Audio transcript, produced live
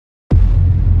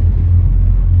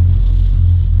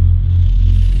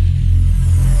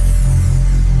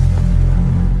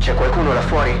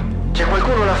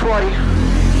fuori.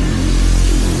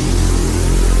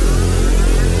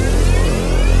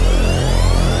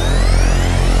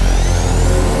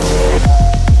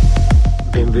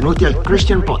 Benvenuti al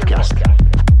Christian Podcast.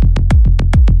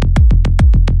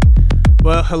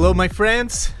 Well, hello, my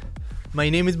friends.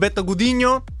 My name is Beto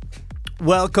Gudinho.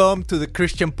 Welcome to the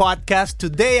Christian Podcast.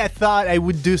 Today, I thought I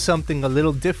would do something a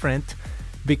little different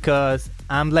because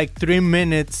I'm like 3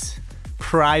 minutes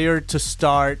prior to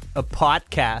start a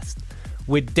podcast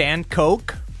with Dan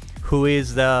Koch, who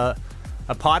is a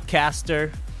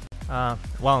podcaster.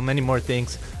 Many more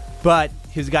things. But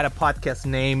he's got a podcast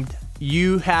named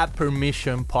You Have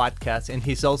Permission Podcast. And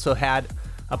he's also had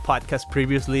a podcast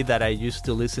previously that I used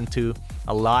to listen to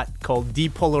a lot called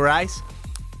Depolarize.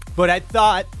 But I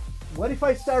thought, what if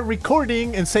I start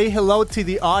recording and say hello to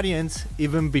the audience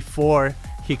even before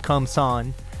he comes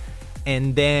on?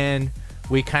 And then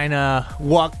we kind of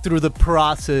walk through the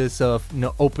process of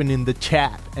opening the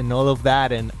chat and all of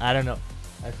that. And I don't know.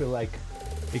 I feel like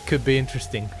it could be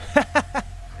interesting.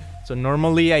 So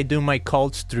normally I do my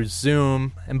calls through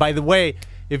Zoom. And by the way,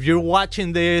 if you're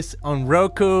watching this on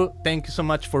Roku, thank you so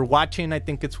much for watching. I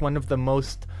think it's one of the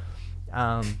most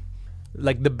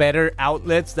the better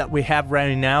outlets that we have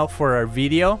right now for our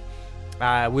video.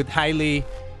 Would highly,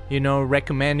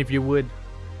 recommend if you would,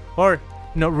 or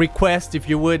request if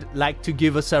you would like to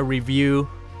give us a review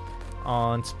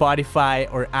on Spotify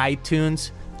or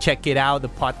iTunes. Check it out, the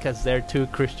podcast there too,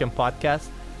 Christian Podcast.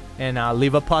 And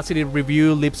leave a positive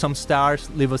review, leave some stars,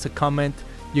 leave us a comment.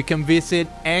 You can visit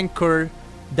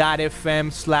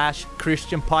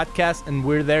anchor.fm/Christian Podcast, and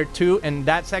we're there too. And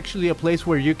that's actually a place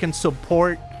where you can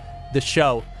support the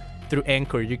show through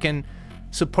Anchor. You can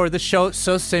support the show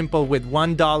so simple with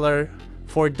 $1,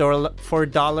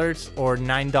 $4 or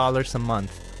 $9 a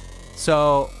month.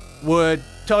 So would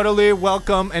totally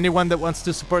welcome anyone that wants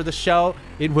to support the show.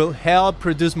 It will help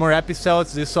produce more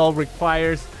episodes. This all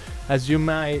requires, as you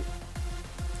might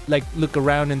look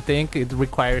around and think, it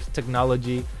requires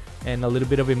technology and a little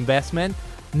bit of investment.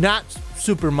 Not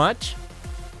super much,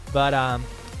 but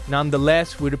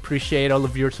nonetheless, we'd appreciate all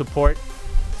of your support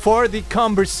for the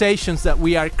conversations that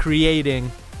we are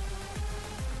creating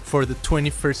for the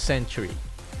 21st century.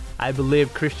 I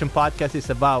believe Christian Podcast is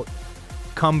about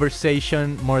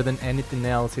conversation more than anything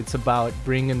else. It's about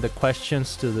bringing the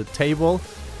questions to the table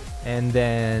and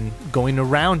then going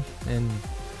around and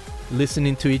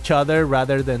listening to each other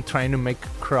rather than trying to make a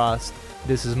cross.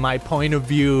 This is my point of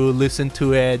view. Listen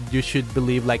to it. You should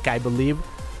believe like I believe.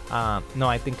 No,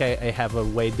 I think I have a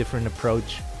way different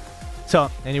approach.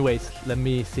 So anyways, let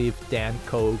me see if Dan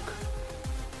Koch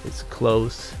is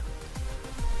close.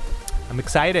 I'm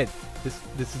excited.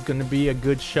 This is going to be a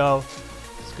good show.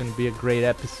 It's going to be a great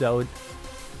episode.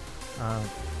 I'm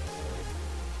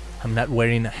not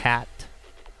wearing a hat.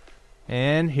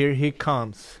 And here he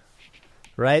comes.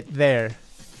 Right there.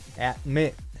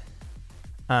 Admit.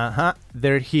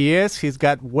 There he is. He's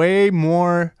got way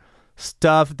more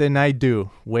stuff than I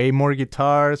do. Way more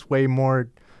guitars, way more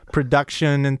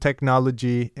production and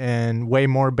technology, and way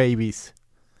more babies.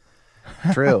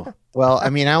 True. Well, I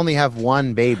mean, I only have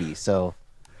one baby, so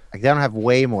I don't have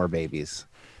way more babies.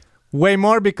 Way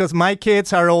more because my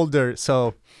kids are older,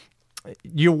 so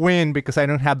you win because I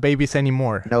don't have babies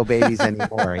anymore. No babies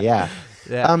anymore, yeah.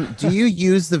 Do you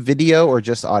use the video or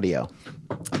just audio?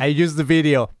 I use the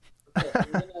video.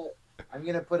 I'm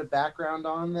gonna put a background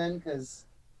on then because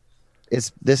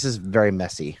this is very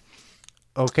messy.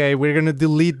 Okay, we're gonna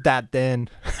delete that then.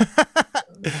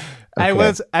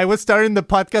 Okay. I was starting the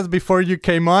podcast before you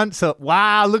came on, so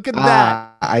wow, look at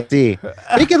that. I see.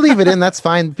 You can leave it in. That's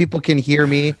fine. People can hear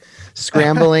me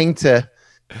scrambling to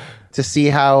see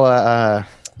how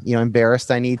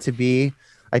embarrassed I need to be.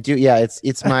 I do. Yeah,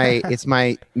 it's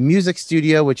my music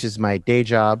studio, which is my day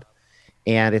job,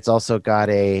 and it's also got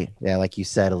like you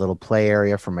said, a little play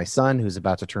area for my son who's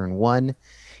about to turn 1,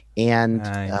 and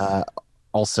nice.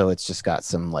 Also it's just got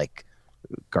some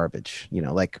garbage,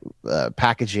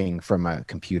 packaging from a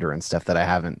computer and stuff that I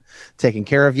haven't taken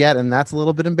care of yet, and that's a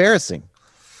little bit embarrassing.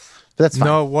 But that's fine.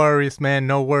 No worries, man.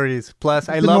 No worries. Plus,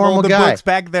 I love all the books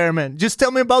back there, man. Just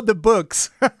tell me about the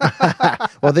books.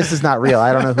 Well, this is not real.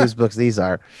 I don't know whose books these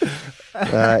are.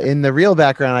 In the real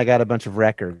background, I got a bunch of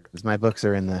records. My books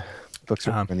are in the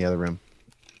other room.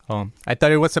 Oh, I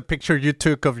thought it was a picture you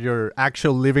took of your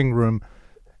actual living room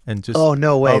and just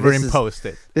no way. Overimposed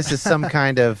it. This is some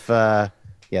kind of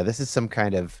this is some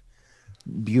kind of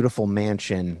beautiful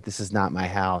mansion. This is not my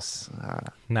house.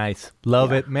 Nice.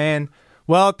 Love it, man.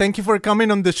 Well, thank you for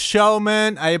coming on the show,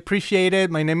 man. I appreciate it.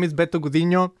 My name is Beto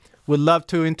Gudinho. Would love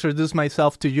to introduce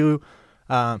myself to you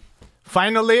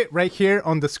finally right here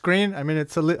on the screen. I mean,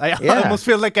 I Yeah. almost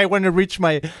feel like I want to reach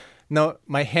my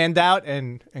hand out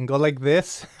and go like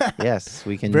this. Yes,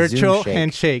 we can Virtual Zoom shake.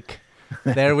 handshake.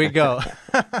 There we go.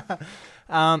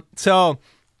 So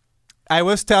I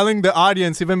was telling the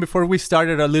audience even before we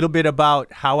started a little bit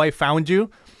about how I found you,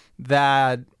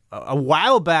 that a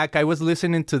while back I was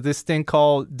listening to this thing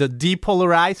called the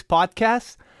Depolarized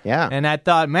podcast. Yeah. And I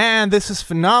thought, man, this is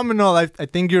phenomenal. I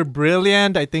think you're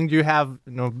brilliant. I think you have,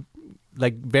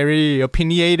 like very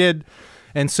opinionated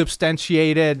and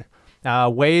substantiated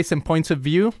ways and points of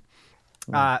view.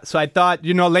 So I thought,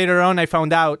 later on I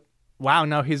found out, wow,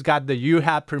 now he's got the You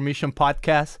Have Permission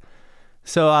podcast.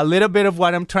 So a little bit of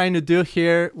what I'm trying to do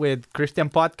here with Christian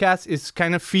Podcast is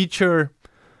kind of feature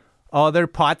other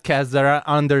podcasts that are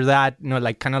under that,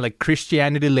 like kind of like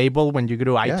Christianity label when you go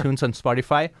to iTunes and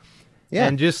Spotify. Yeah.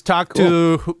 And just talk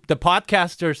to the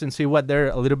podcasters and see what they're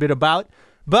a little bit about.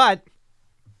 But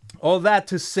all that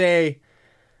to say,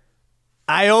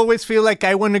 I always feel like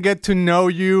I want to get to know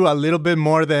you a little bit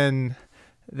more than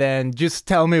just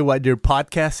tell me what your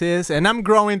podcast is. And I'm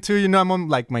growing too, I'm on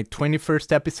like my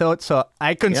 21st episode. So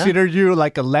I consider you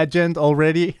like a legend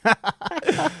already.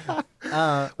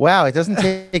 Wow, it doesn't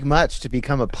take much to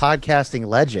become a podcasting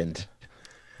legend.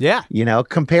 Yeah.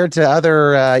 Compared to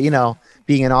other,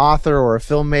 being an author or a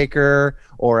filmmaker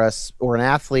or an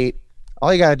athlete,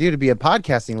 all you got to do to be a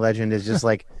podcasting legend is just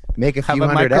like make a few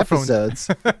hundred episodes,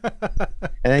 and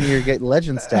then you get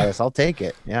legend status. I'll take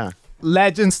it. Yeah.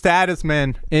 Legend status,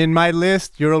 man. In my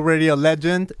list, you're already a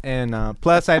legend. And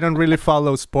plus, I don't really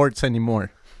follow sports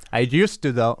anymore. I used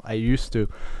to, though.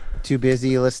 Too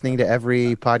busy listening to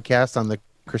every podcast on the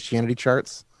Christianity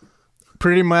charts.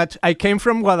 Pretty much. I came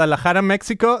from Guadalajara,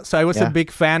 Mexico, so I was a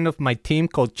big fan of my team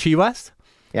called Chivas.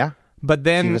 Yeah. But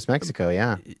then Chivas, Mexico,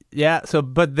 yeah. Yeah,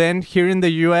 but then here in the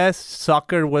US,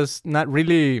 soccer was not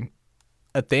really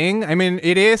a thing. I mean,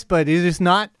 it is, but it is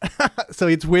not. So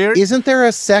it's weird. Isn't there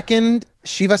a second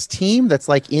Chivas team that's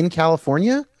like in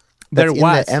California? There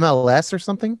was. In the MLS or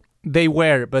something? They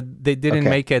were, but they didn't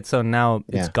make it, so now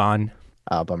it's gone.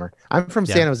 Oh, bummer. I'm from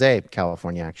San Jose,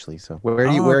 California, actually. So where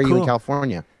are you in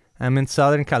California? I'm in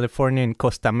Southern California in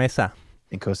Costa Mesa.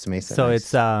 In Costa Mesa. So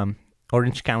nice. it's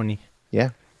Orange County. Yeah.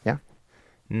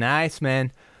 Nice,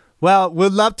 man. Well,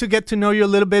 we'd love to get to know you a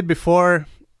little bit before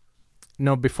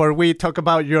we talk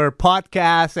about your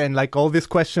podcast and like all these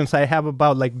questions I have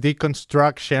about like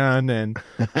deconstruction and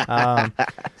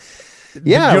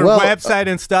your website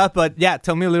and stuff. But yeah,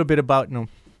 tell me a little bit about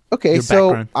Okay, your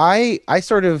so background.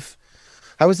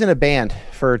 I was in a band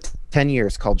for 10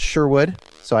 years called Sherwood.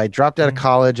 So I dropped out of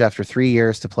college after 3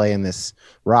 years to play in this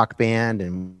rock band,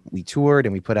 and we toured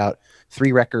and we put out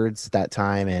 3 records at that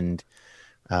time, and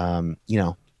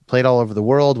played all over the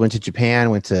world, went to Japan,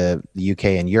 went to the UK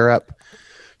and Europe,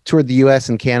 toured the US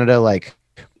and Canada like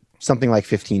something like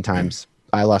 15 times.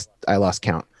 I lost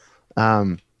count.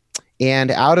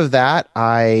 And out of that,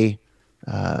 I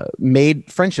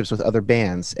made friendships with other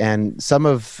bands, and some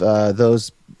of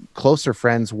those closer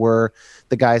friends were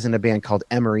the guys in a band called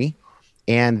Emery,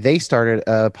 and they started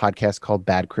a podcast called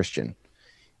Bad Christian.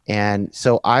 And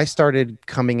so I started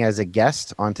coming as a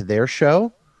guest onto their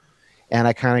show, and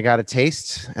I kind of got a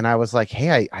taste, and I was like,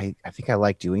 hey, I think I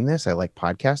like doing this. I like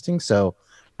podcasting. So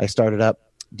I started up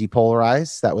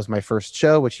Depolarize. That was my first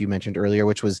show, which you mentioned earlier,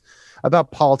 which was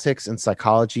about politics and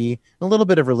psychology, a little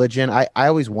bit of religion. I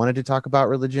always wanted to talk about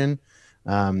religion,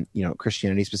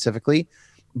 Christianity specifically,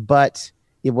 but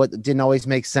what didn't always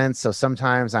make sense. So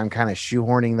sometimes I'm kind of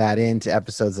shoehorning that into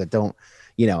episodes that don't,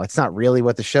 it's not really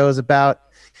what the show is about.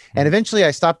 And eventually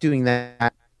I stopped doing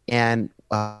that. And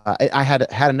I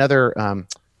had another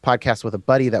podcast with a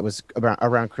buddy that was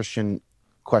around Christian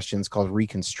questions called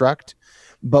Reconstruct,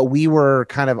 but we were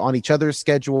kind of on each other's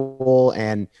schedule,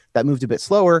 and that moved a bit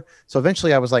slower. So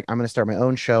eventually I was like, I'm going to start my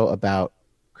own show about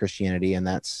Christianity, and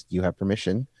that's You Have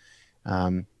Permission.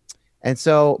 And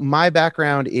so my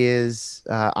background is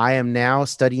I am now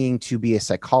studying to be a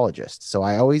psychologist. So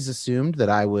I always assumed that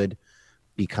I would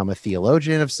become a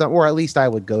theologian of some, or at least I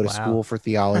would go to school for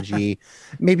theology,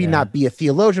 maybe not be a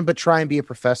theologian, but try and be a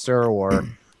professor or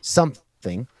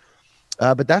something.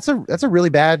 But that's a really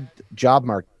bad job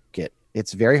market.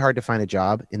 It's very hard to find a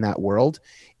job in that world.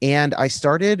 And I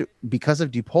started, because of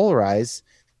Depolarize,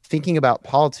 thinking about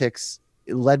politics.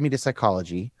 It led me to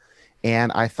psychology.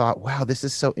 And I thought, wow, this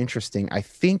is so interesting. I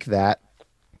think that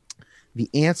the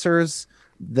answers,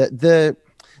 the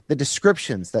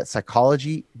descriptions that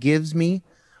psychology gives me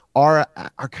are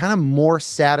kind of more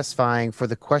satisfying for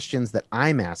the questions that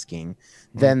I'm asking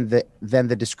than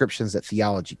the descriptions that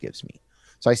theology gives me.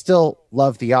 So I still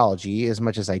love theology as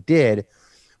much as I did,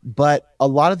 But a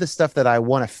lot of the stuff that I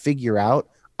want to figure out,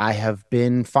 I have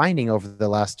been finding over the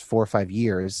last 4 or 5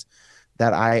 years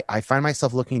that I find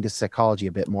myself looking to psychology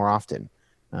a bit more often,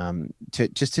 to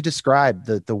describe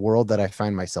the world that I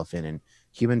find myself in, and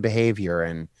human behavior,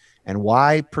 and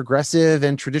why progressive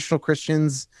and traditional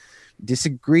Christians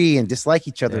disagree and dislike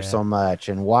each other so much,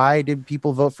 and why did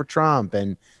people vote for Trump,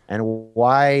 and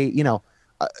why,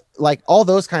 like all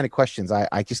those kind of questions.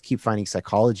 I just keep finding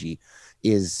psychology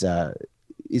is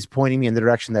pointing me in the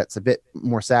direction that's a bit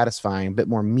more satisfying, a bit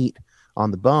more meat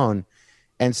on the bone.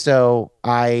 And so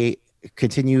I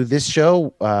continue this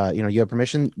show, you have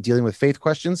permission, dealing with faith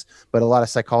questions, but a lot of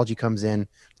psychology comes in,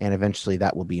 and eventually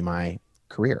that will be my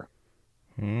career.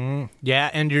 Yeah,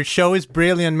 and your show is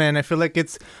brilliant, man. I feel like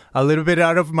it's a little bit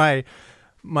out of my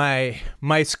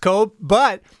scope,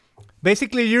 but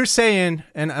basically you're saying,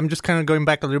 and I'm just kind of going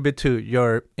back a little bit to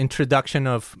your introduction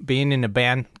of being in a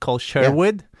band called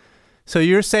Sherwood. Yeah. So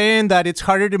you're saying that it's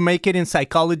harder to make it in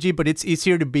psychology, but it's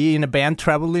easier to be in a band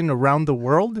traveling around the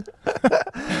world?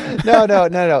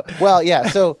 No. Well, yeah.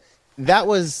 So that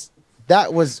was,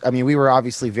 I mean, we were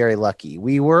obviously very lucky.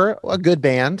 We were a good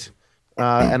band.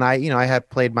 And I had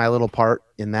played my little part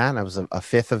in that. I was a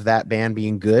fifth of that band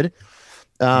being good.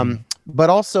 But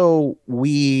also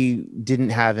we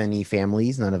didn't have any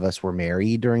families. None of us were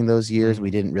married during those years. We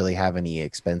didn't really have any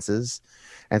expenses.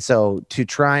 And so to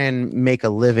try and make a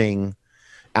living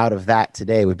out of that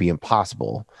today would be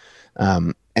impossible.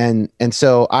 And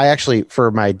so I actually,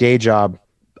 for my day job,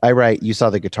 you saw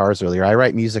the guitars earlier. I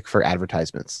write music for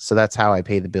advertisements. So that's how I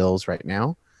pay the bills right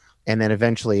now. And then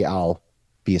eventually I'll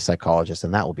be a psychologist,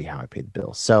 and that will be how I pay the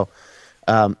bills. So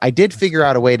I did figure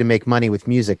out a way to make money with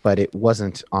music, but it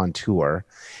wasn't on tour.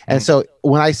 And so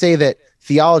when I say that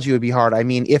theology would be hard, I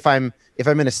mean, if I'm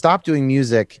going to stop doing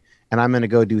music and I'm going to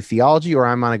go do theology, or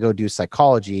I'm going to go do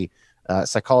psychology,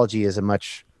 psychology is a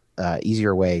much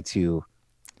easier way to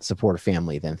support a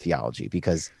family than theology,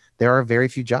 because there are very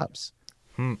few jobs.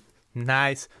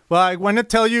 Nice. Well, I want to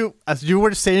tell you, as you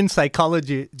were saying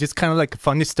psychology, just kind of like a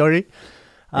funny story.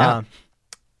 Yeah.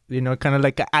 Kind of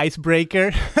like an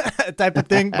icebreaker type of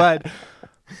thing. But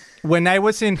when I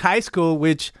was in high school,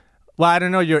 I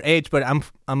don't know your age, but I'm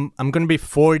going to be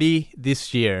 40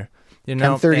 this year.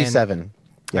 I'm 37.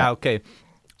 Yeah. Okay.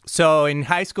 So in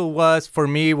high school was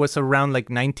around like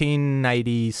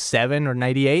 1997 or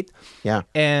 98. Yeah.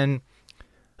 And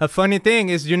a funny thing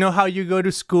is, how you go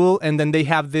to school and then they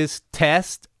have this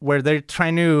test where they're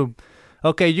trying to,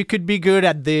 okay, you could be good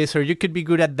at this or you could be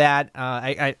good at that.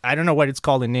 I don't know what it's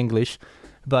called in English,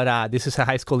 but this is a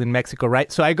high school in Mexico,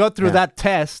 right? So I go through that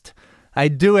test, I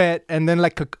do it, and then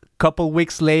like a couple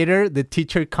weeks later, the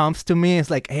teacher comes to me. It's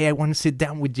like, hey, I want to sit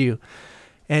down with you.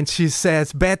 And she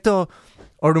says, Beto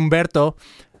or Humberto,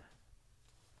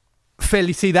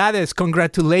 felicidades,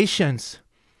 congratulations.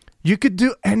 You could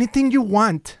do anything you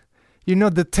want.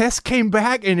 The test came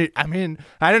back, and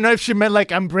I don't know if she meant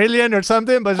like I'm brilliant or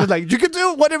something, but she's like, you can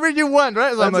do whatever you want,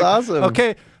 right? So That's like, awesome.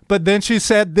 Okay, but then she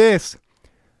said this,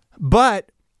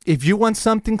 but if you want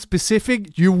something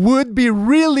specific, you would be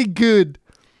really good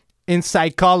in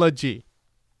psychology.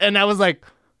 And I was like,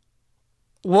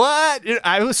 what?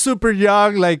 I was super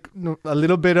young, like a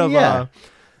little bit of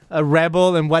a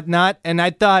rebel and whatnot, and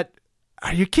I thought,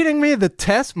 are you kidding me? The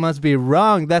test must be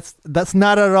wrong. That's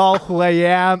not at all who I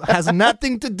am. Has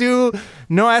nothing to do,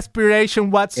 no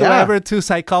aspiration whatsoever to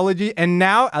psychology. And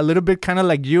now, a little bit kind of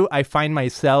like you, I find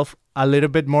myself a little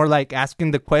bit more like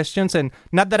asking the questions. And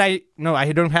not that I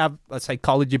don't have a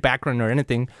psychology background or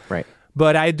anything. Right.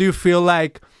 But I do feel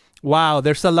like, wow,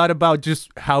 there's a lot about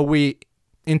just how we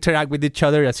interact with each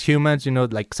other as humans,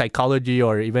 like psychology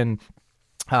or even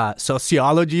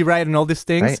sociology, right? And all these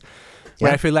things. Right. But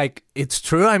Yeah. I feel like it's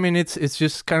true. I mean, it's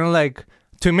just kind of like,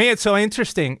 to me, it's so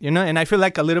interesting, and I feel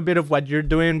like a little bit of what you're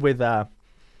doing with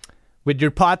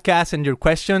your podcast and your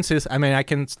questions is, I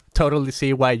can totally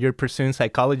see why you're pursuing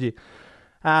psychology.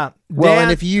 And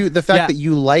if the fact that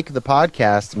you like the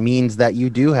podcast means that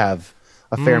you do have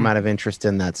a fair amount of interest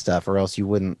in that stuff, or else you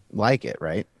wouldn't like it,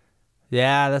 right?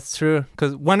 Yeah, that's true.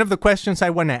 Because one of the questions I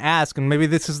want to ask, and maybe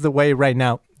this is the way right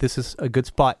now, this is a good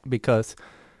spot, because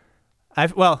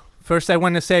first, I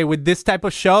want to say, with this type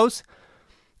of shows,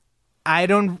 I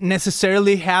don't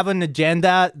necessarily have an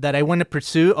agenda that I want to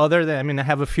pursue, other than, I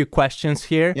have a few questions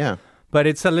here. Yeah. But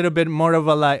it's a little bit more of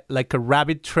a like a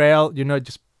rabbit trail,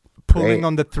 just pulling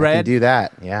on the thread. I can do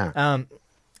that, yeah.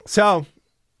 So,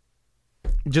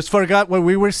 just forgot what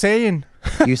we were saying.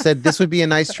 You said this would be a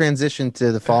nice transition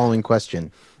to the following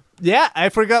question. Yeah, I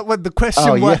forgot what the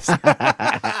question was.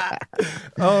 Yeah.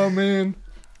 Oh, man.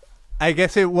 I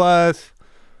guess it was...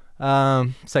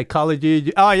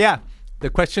 psychology. Oh, yeah. The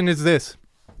question is this,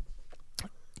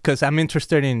 because I'm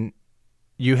interested in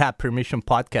You Have Permission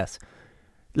podcast.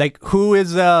 Like, who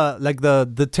is like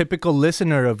the typical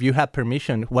listener of You Have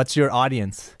Permission? What's your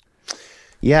audience?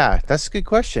 Yeah, that's a good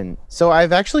question. So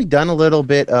I've actually done a little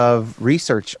bit of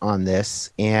research on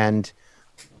this, and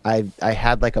I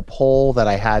had like a poll that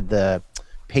I had the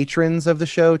patrons of the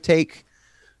show take,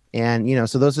 and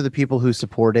so those are the people who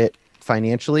support it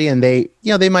financially, and they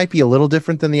might be a little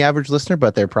different than the average listener,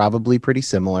 but they're probably pretty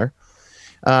similar.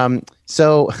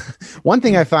 So one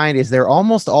thing I find is they're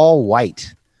almost all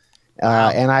white,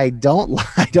 and I don't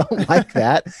like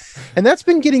that, and that's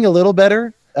been getting a little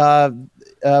better.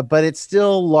 But it's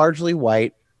still largely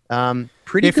white.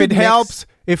 Pretty. If good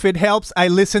it helps, I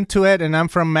listen to it, and I'm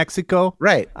from Mexico.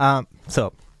 Right.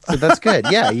 So that's good.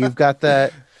 Yeah, you've got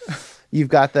that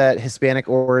Hispanic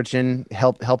origin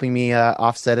helping me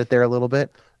offset it there a little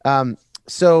bit.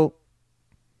 So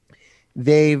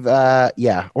they've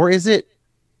or is it?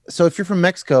 So if you're from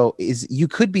Mexico, you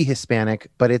could be Hispanic,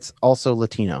 but it's also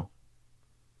Latino.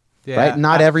 Yeah, right.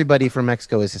 Not everybody from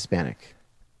Mexico is Hispanic.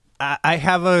 I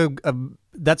have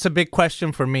that's a big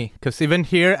question for me, because even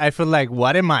here I feel like,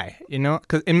 what am I?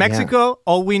 Because in Mexico,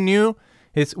 all we knew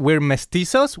is we're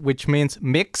mestizos, which means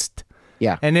mixed.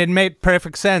 Yeah. And it made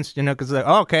perfect sense, because like,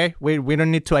 okay, we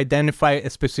don't need to identify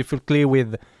specifically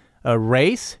with a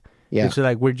race. Yeah. It's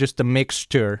like we're just a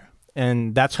mixture,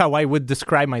 and that's how I would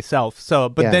describe myself. So,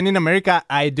 but then in America,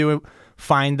 I do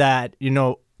find that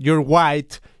you're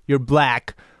white, you're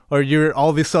black, or you're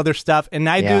all this other stuff, and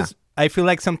I feel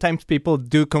like sometimes people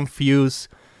do confuse,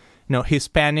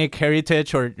 Hispanic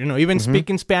heritage or, even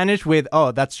speaking Spanish with,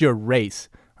 oh, that's your race.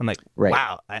 I'm like,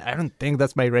 wow, I don't think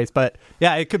that's my race. But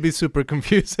yeah, it could be super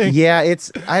confusing. Yeah,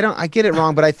 I get it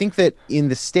wrong, but I think that in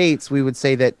the States, we would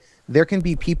say that there can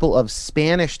be people of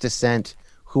Spanish descent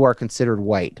who are considered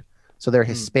white. So they're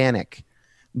Hispanic.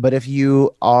 But if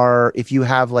you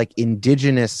have like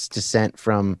indigenous descent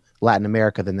from Latin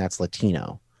America, then that's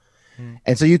Latino.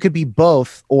 And so you could be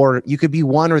both, or you could be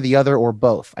one or the other, or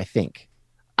both, I think.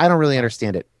 I don't really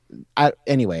understand it.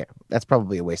 Anyway, that's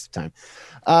probably a waste of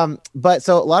time. But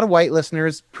so a lot of white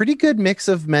listeners, pretty good mix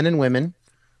of men and women,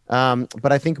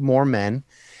 but I think more men.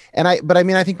 I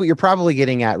think what you're probably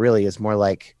getting at really is more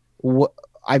like,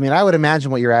 I would imagine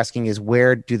what you're asking is,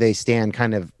 where do they stand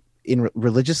kind of in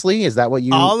religiously? Is that what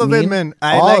you all of mean? It, man.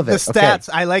 I like the stats.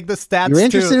 Okay. I like the stats. You're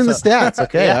interested in the stats.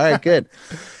 Okay. All right, good.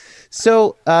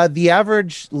 So the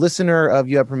average listener of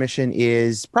You Have Permission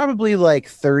is probably like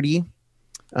 30,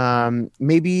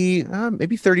 maybe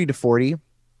 30 to 40,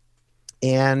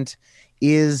 and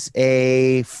is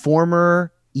a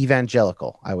former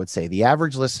evangelical, I would say. The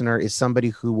average listener is somebody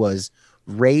who was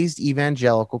raised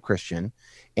evangelical Christian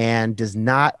and does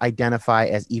not identify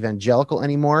as evangelical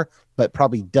anymore, but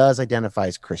probably does identify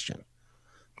as Christian.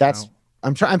 That's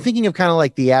I'm thinking of kind of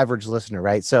like the average listener,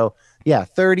 right? So yeah,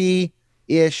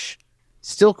 30-ish.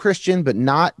 Still Christian, but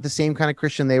not the same kind of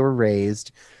Christian they were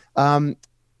raised.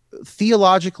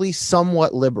 Theologically,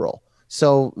 somewhat liberal.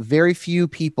 So very few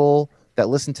people that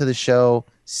listen to the show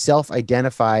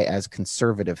self-identify as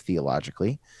conservative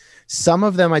theologically. Some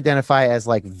of them identify as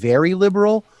like very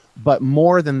liberal, but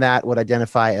more than that would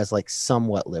identify as like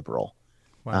somewhat liberal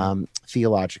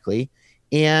theologically,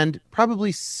 and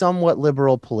probably somewhat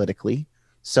liberal politically.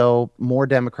 So more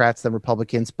Democrats than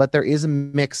Republicans, but there is a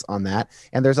mix on that.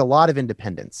 And there's a lot of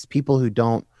independents, people who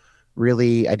don't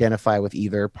really identify with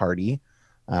either party.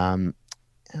 What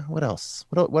else?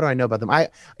 What do I know about them?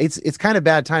 It's kind of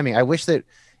bad timing. I wish that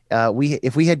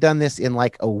if we had done this in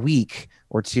like a week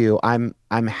or two. I'm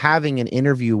having an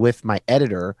interview with my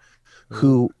editor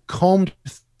who combed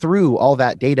through all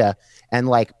that data and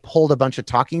like pulled a bunch of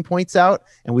talking points out,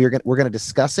 and we're going to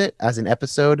discuss it as an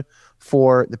episode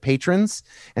for the patrons.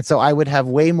 And so I would have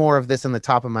way more of this on the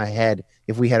top of my head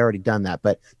if we had already done that,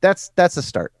 but that's a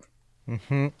start.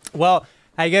 Mm-hmm. Well,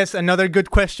 I guess another good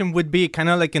question would be kind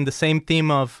of like in the same theme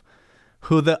of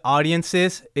who the audience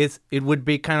is it would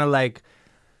be kind of like,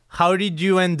 how did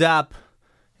you end up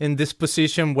in this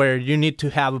position where you need to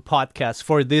have a podcast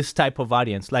for this type of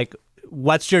audience? Like,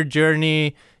 what's your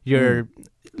journey? How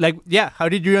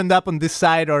did you end up on this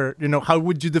side? Or, how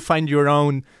would you define your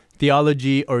own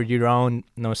theology or your own,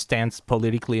 stance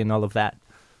politically and all of that?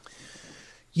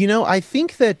 I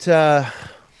think that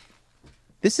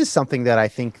this is something that I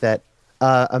think that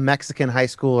a Mexican high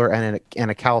schooler and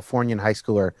a Californian high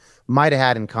schooler might have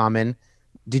had in common.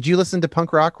 Did you listen to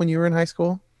punk rock when you were in high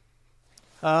school?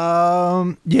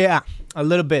 Yeah, a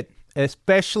little bit,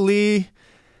 especially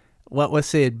what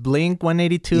was it? Blink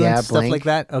 182 and stuff like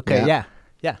that. Okay.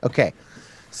 Yeah. Okay.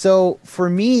 So for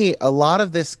me, a lot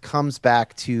of this comes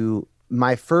back to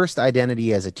my first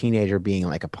identity as a teenager being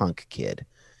like a punk kid.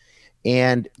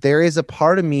 And there is a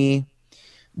part of me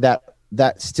that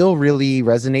still really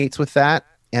resonates with that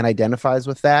and identifies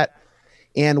with that.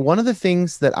 And one of the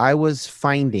things that I was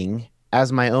finding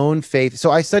as my own faith,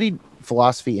 so I studied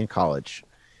philosophy in college,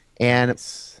 and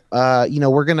I'm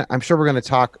sure we're gonna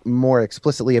talk more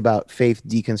explicitly about faith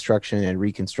deconstruction and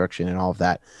reconstruction and all of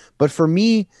that. But for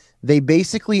me, they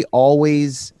basically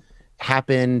always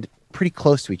happened pretty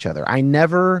close to each other. I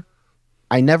never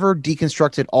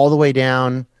deconstructed all the way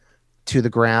down to the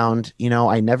ground.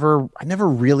 I never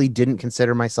really didn't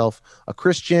consider myself a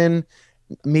Christian.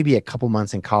 Maybe a couple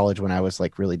months in college when I was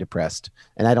like really depressed,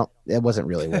 and it wasn't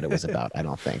really what it was about. I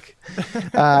don't think.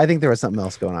 I think there was something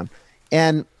else going on,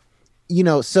 and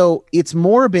so it's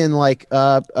more been like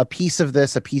a piece of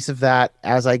this, a piece of that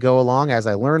as I go along, as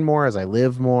I learn more, as I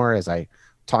live more, as I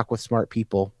talk with smart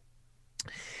people,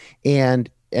 and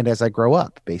as I grow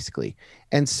up, basically.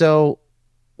 And so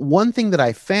one thing that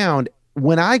I found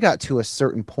when I got to a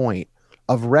certain point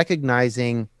of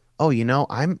recognizing,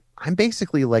 I'm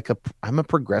basically like I'm a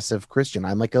progressive Christian.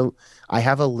 I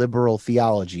have a liberal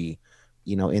theology,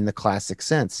 in the classic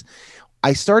sense.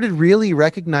 I started really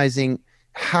recognizing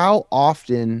how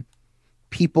often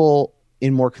people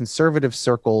in more conservative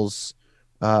circles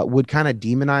would kind of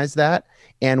demonize that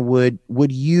and would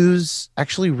use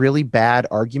actually really bad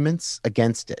arguments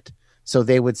against it. So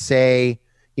they would say,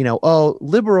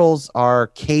 liberals are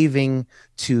caving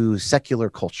to secular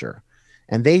culture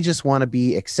and they just want to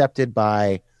be accepted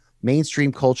by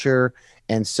mainstream culture.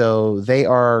 And so they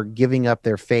are giving up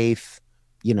their faith,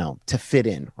 to fit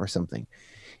in or something.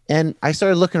 And I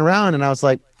started looking around and I was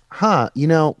like,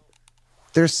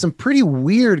 there's some pretty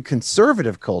weird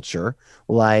conservative culture,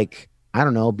 like, I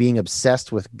don't know, being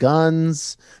obsessed with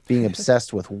guns, being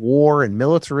obsessed with war and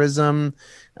militarism,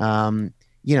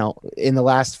 in the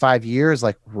last 5 years,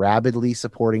 like rabidly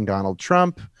supporting Donald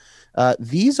Trump.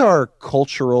 These are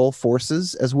cultural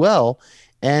forces as well.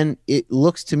 And it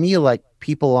looks to me like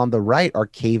people on the right are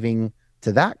caving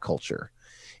to that culture.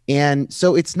 And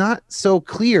so it's not so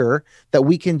clear that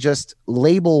we can just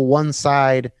label one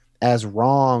side as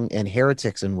wrong and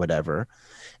heretics and whatever.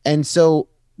 And so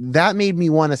that made me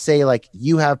want to say, like,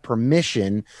 you have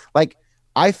permission. Like,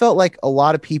 I felt like a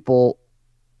lot of people,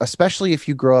 especially if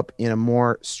you grow up in a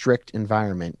more strict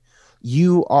environment,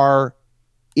 it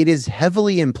is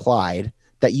heavily implied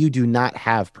that you do not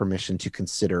have permission to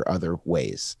consider other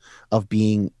ways of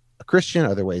being a Christian,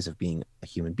 other ways of being a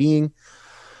human being.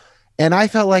 And I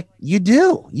felt like you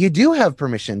do have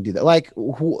permission to do that. Like,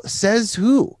 says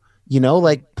who?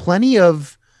 Like plenty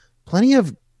of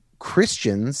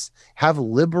Christians have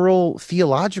liberal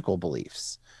theological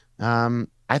beliefs.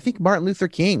 I think Martin Luther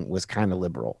King was kind of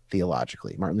liberal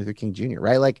theologically, Martin Luther King Jr.,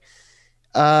 right? Like,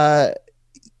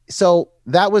 so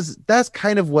that's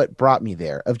kind of what brought me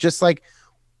there, of just like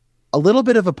a little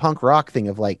bit of a punk rock thing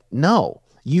of like, no,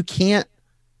 you can't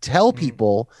tell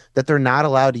people that they're not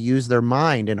allowed to use their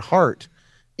mind and heart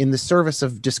in the service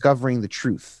of discovering the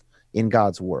truth in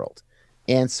God's world.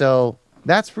 And so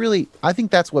I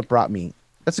think that's what brought me.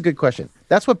 That's a good question.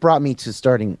 That's what brought me to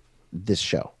starting this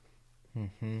show.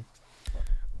 Mm-hmm.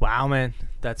 Wow, man,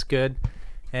 that's good.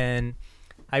 And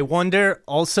I wonder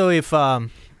also if, as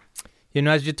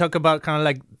you talk about kind of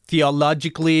like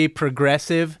theologically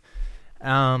progressive,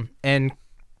 and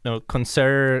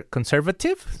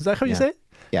conservative, is that how you say it?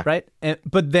 Yeah. Right.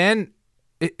 But then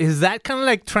is that kind of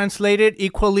like translated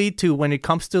equally to when it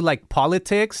comes to like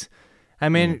politics? I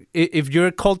mean, if you're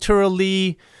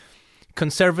culturally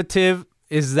conservative,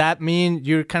 does that mean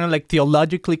you're kind of like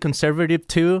theologically conservative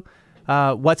too?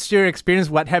 What's your experience?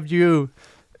 What have you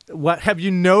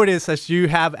noticed as you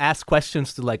have asked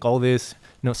questions to like all these,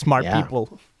 smart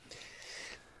people?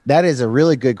 That is a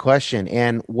really good question.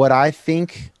 And what I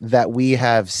think that we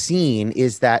have seen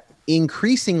is that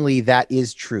increasingly that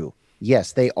is true.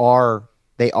 Yes, they are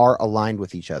aligned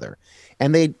with each other,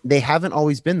 and they haven't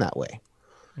always been that way.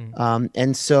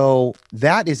 And so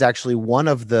that is actually one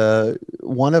of the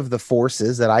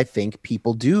forces that I think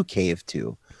people do cave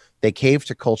to. They cave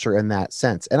to culture in that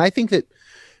sense. And I think that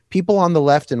people on the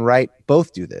left and right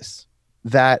both do this,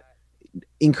 that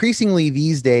increasingly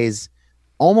these days,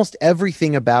 almost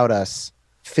everything about us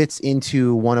fits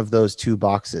into one of those two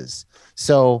boxes.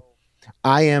 So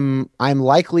I'm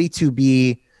likely to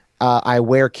be, I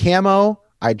wear camo,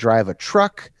 I drive a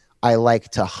truck, I like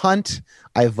to hunt,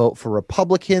 I vote for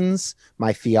Republicans,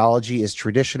 my theology is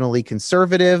traditionally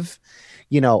conservative,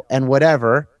 and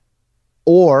whatever.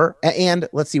 And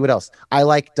let's see what else. I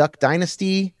like Duck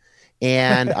Dynasty,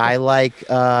 and I like,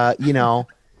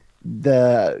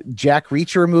 the Jack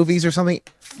Reacher movies or something.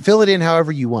 Fill it in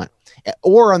however you want.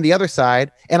 Or on the other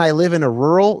side, and I live in a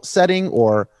rural setting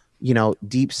or,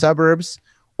 deep suburbs,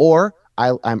 or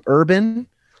I'm urban,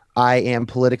 I am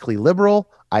politically liberal,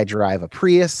 I drive a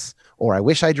Prius, or I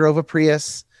wish I drove a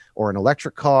Prius or an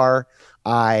electric car.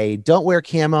 I don't wear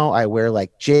camo. I wear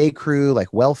like J. Crew,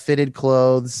 like well-fitted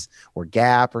clothes or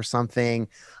Gap or something.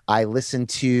 I listen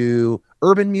to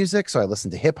urban music, so I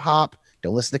listen to hip hop.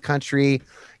 Don't listen to country.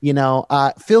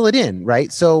 Fill it in,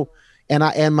 right? So,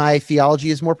 and my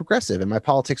theology is more progressive, and my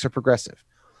politics are progressive.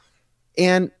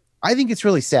 And I think it's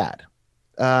really sad.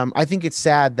 I think it's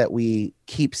sad that we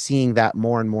keep seeing that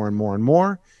more and more and more and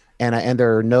more, and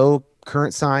there are no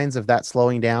current signs of that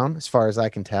slowing down, as far as I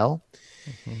can tell.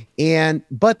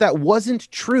 But that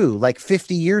wasn't true like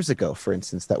 50 years ago, for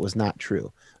instance. That was not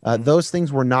true. Those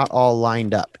things were not all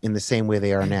lined up in the same way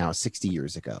they are now 60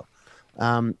 years ago.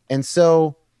 And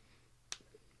so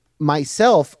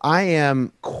myself, I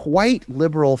am quite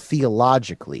liberal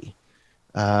theologically,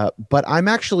 but I'm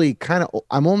actually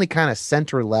I'm only kind of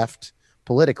center left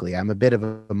politically. I'm a bit of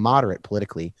a moderate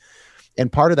politically.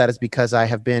 And part of that is because I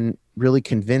have been really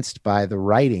convinced by the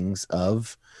writings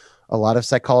of a lot of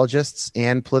psychologists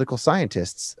and political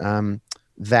scientists,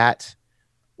 that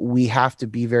we have to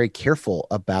be very careful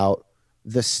about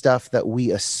the stuff that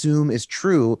we assume is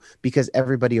true because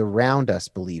everybody around us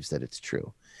believes that it's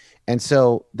true. And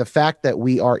so the fact that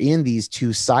we are in these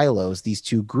two silos, these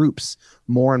two groups,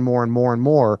 more and more and more and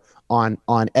more on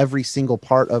every single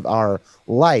part of our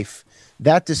life,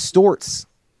 that distorts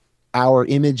our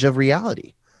image of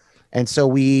reality. And so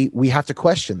we have to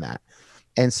question that.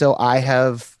 And so I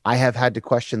have had to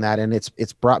question that, and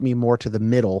it's brought me more to the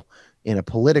middle in a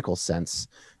political sense.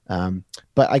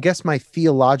 But I guess my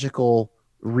theological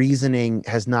reasoning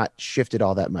has not shifted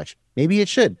all that much. Maybe it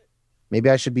should. Maybe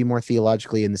I should be more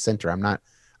theologically in the center. I'm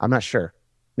not sure.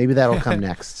 Maybe that'll come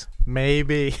next.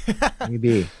 Maybe.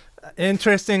 Maybe.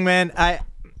 Interesting, man.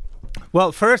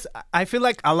 First, I feel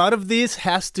like a lot of this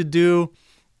has to do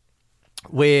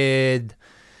with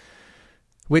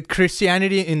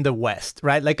Christianity in the West,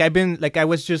 right? I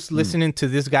was just listening to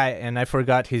this guy, and I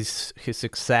forgot his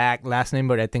exact last name,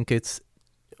 but I think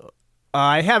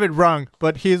I have it wrong,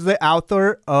 but he's the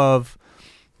author of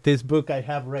this book I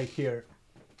have right here,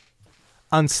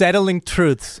 Unsettling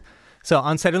Truths. So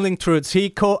Unsettling Truths, he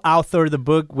co-authored the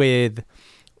book with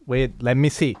let me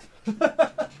see.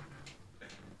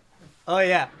 Oh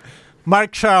yeah.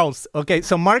 Mark Charles. Okay,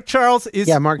 so Mark Charles is...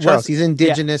 Yeah, Mark Charles. He's an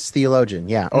indigenous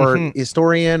theologian, or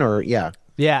historian, or...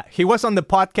 Yeah, he was on the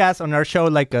podcast on our show,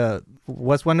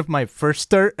 was one of my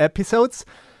first episodes.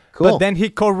 Cool. But then he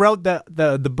co-wrote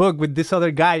the book with this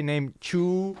other guy named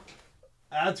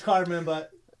it's hard, man, but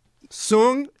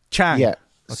Sung Chang. Yeah.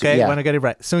 Okay, I want to get it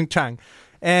right. Sung Chang.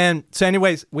 And so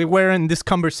anyways, we were in this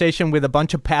conversation with a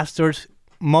bunch of pastors,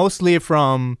 mostly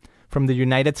from the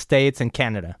United States and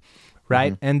Canada.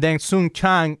 Right. Mm-hmm. And then Sung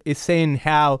Chang is saying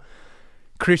how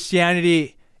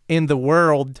Christianity in the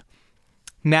world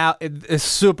now is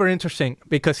super interesting,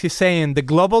 because he's saying the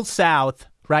global South,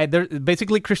 right?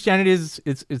 Basically Christianity is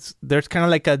there's kind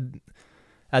of like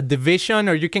a division,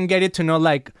 or you can get it to know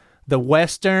like the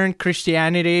Western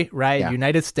Christianity, right? Yeah.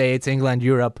 United States, England,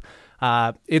 Europe.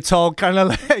 It's all kind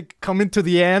of like coming to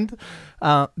the end.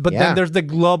 But then there's the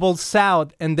global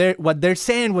South, and what they're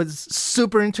saying was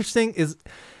super interesting is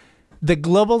the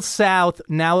global South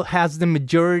now has the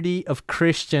majority of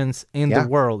Christians in the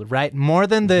world, right? More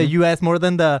than the U.S., more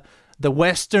than the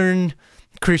Western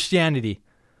Christianity.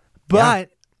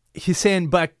 But he's saying,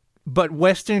 but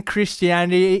Western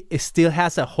Christianity still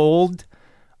has a hold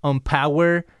on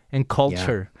power and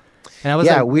culture. Yeah. And I was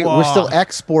like, we're still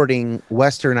exporting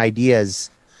Western ideas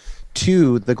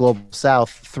to the global South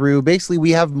through basically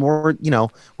we have more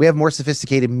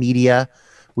sophisticated media,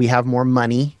 we have more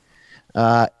money.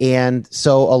 And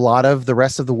so a lot of the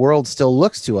rest of the world still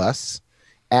looks to us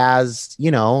as,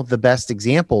 the best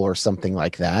example or something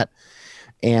like that.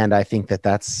 And I think that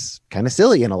that's kind of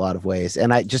silly in a lot of ways.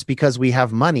 And just because we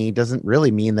have money doesn't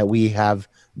really mean that we have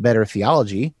better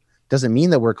theology. Doesn't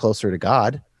mean that we're closer to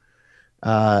God.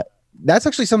 That's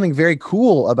actually something very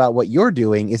cool about what you're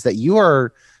doing, is that you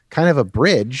are kind of a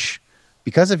bridge,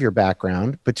 because of your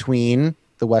background, between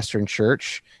the Western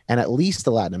church and at least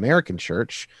the Latin American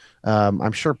church.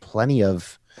 I'm sure plenty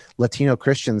of Latino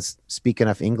Christians speak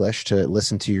enough English to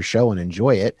listen to your show and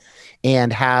enjoy it,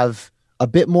 and have a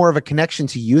bit more of a connection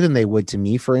to you than they would to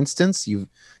me, for instance.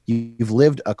 You've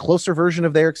lived a closer version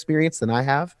of their experience than I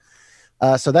have.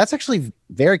 So that's actually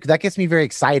that gets me very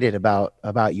excited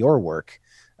about your work,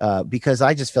 because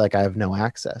I just feel like I have no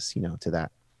access, to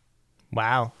that.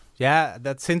 Wow. Yeah,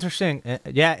 that's interesting.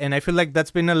 And I feel like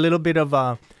that's been a little bit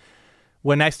of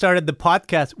when I started the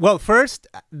podcast, well, first,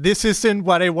 this isn't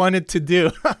what I wanted to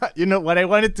do. What I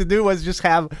wanted to do was just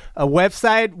have a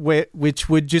website which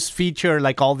would just feature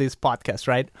like all these podcasts,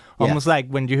 right? Yeah. Almost like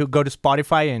when you go to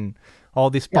Spotify and all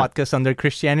these podcasts under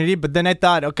Christianity. But then I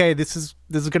thought, okay, this is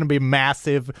going to be a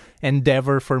massive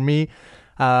endeavor for me.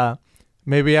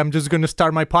 Maybe I'm just going to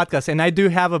start my podcast. And I do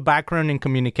have a background in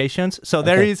communications. So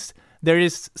there is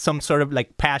some sort of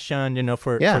like passion,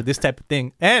 for this type of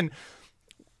thing. And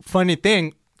funny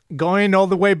thing, going all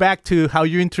the way back to how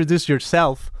you introduce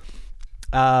yourself,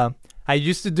 I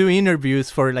used to do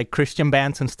interviews for like Christian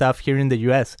bands and stuff here in the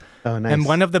US. Oh, nice. And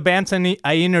one of the bands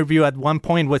I interviewed at one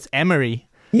point was Emery.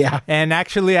 Yeah. And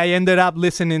actually I ended up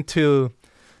listening to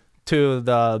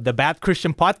the Bad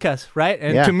Christian podcast, right?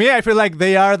 And to me, I feel like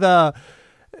they are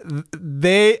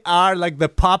like the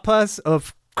papas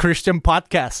of Christian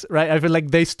podcasts, right? I feel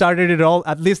like they started it all,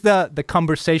 at least the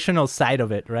conversational side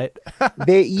of it, right?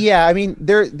 I mean,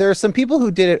 there are some people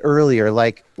who did it earlier,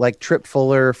 like Trip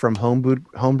Fuller from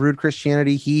Homebrewed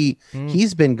Christianity.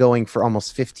 He's been going for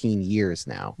almost 15 years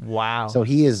now. Wow. So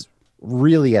he is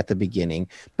really at the beginning,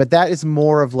 but that is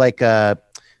more of like a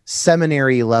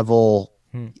seminary level,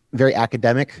 very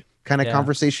academic kind of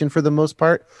conversation for the most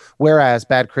part. Whereas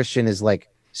Bad Christian is like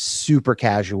super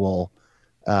casual.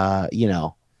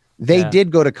 They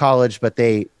did go to college, but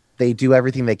they do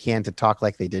everything they can to talk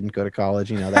like they didn't go to college,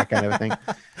 that kind of a thing.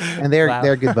 And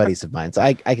they're good buddies of mine. So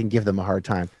I can give them a hard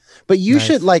time, but you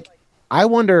should I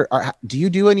wonder, do you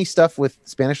do any stuff with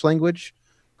Spanish language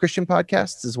Christian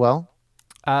podcasts as well?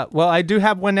 Well, I do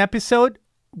have one episode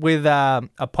with a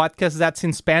podcast that's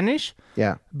in Spanish.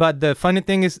 Yeah. But the funny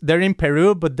thing is they're in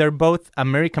Peru, but they're both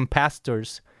American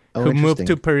pastors who moved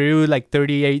to Peru like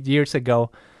 38 years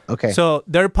ago. Okay. So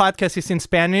their podcast is in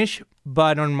Spanish,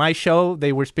 but on my show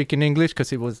they were speaking English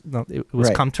because it was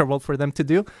comfortable for them to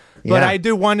do. But I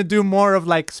do want to do more of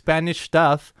like Spanish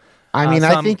stuff. I mean,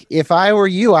 I think if I were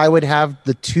you, I would have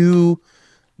the two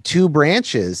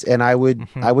branches, and I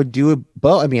would do a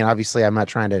both. I mean, obviously, I'm not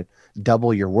trying to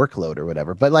double your workload or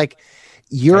whatever, but like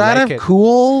you're at a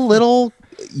cool little,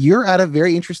 you're at a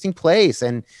very interesting place,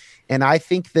 and I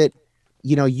think that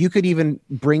you could even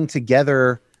bring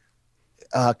together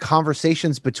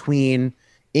conversations between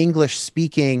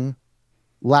English-speaking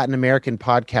Latin American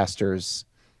podcasters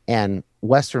and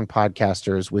Western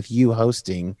podcasters with you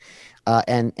hosting,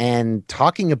 and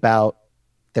talking about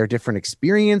their different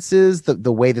experiences,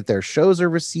 the way that their shows are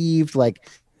received,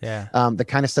 the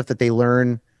kind of stuff that they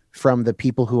learn from the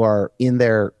people who are in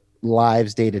their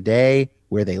lives day to day,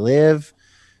 where they live.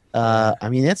 I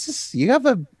mean, it's just,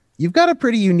 you've got a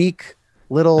pretty unique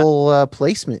little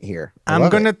placement here. I'm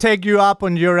going to take you up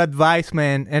on your advice,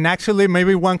 man. And actually,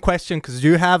 maybe one question, because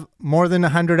you have more than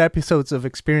 100 episodes of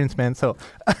experience, man. So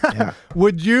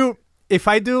would you, if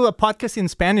I do a podcast in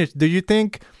Spanish, do you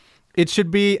think it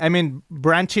should be,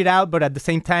 branch it out, but at the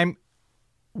same time,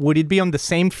 would it be on the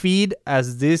same feed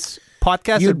as this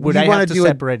podcast, or would I have to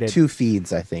separate it? Two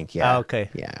feeds, I think. Yeah. Okay.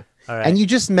 Yeah. All right. And you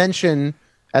just mention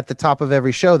at the top of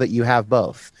every show that you have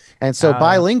both. And so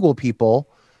bilingual people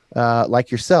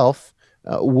like yourself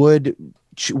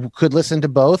could listen to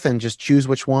both and just choose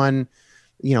which one,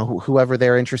 whoever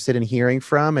they're interested in hearing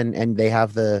from, and they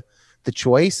have the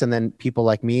choice. And then people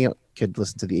like me could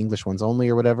listen to the English ones only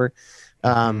or whatever.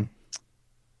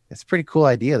 It's a pretty cool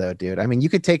idea though, dude. I mean, you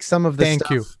could take some of the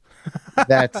stuff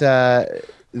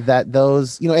that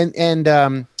those,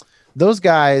 and those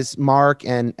guys, Mark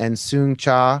and Sung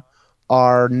Cha,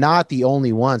 are not the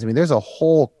only ones. I mean, there's a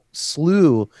whole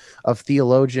slew of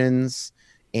theologians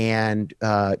and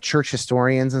church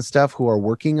historians and stuff who are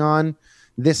working on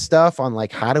this stuff, on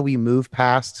like, how do we move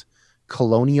past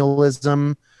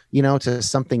colonialism, to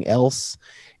something else.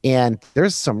 And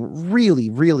there's some really,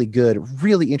 really good,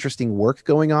 really interesting work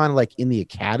going on, like in the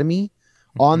academy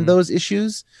on those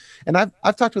issues. And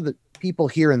I've talked with the people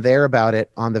here and there about it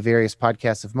on the various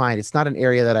podcasts of mine. It's not an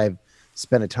area that I've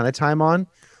spent a ton of time on,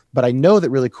 but I know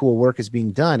that really cool work is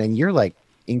being done. And you're like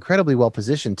incredibly well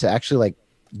positioned to actually like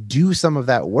do some of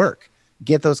that work,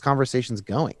 get those conversations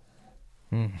going.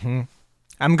 Mm-hmm.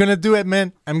 I'm going to do it,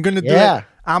 man. I'm going to do it.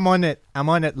 I'm on it.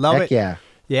 Love Heck it. Yeah.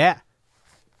 Yeah.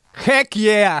 Heck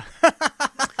yeah.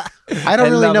 I don't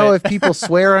really know if people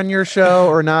swear on your show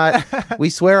or not. We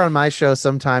swear on my show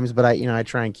sometimes, but I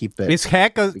try and keep it. Is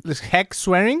heck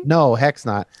swearing? No, heck's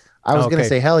not. I was going to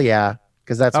say hell yeah,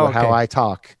 because that's how I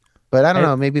talk. But I don't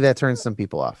know. Maybe that turns some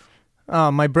people off.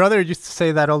 My brother used to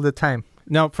say that all the time.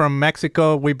 No, from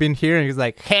Mexico, we've been here, and he's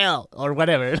like, hell, or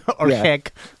whatever, or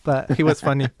heck. But he was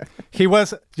funny. He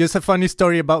was just a funny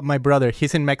story about my brother.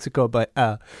 He's in Mexico,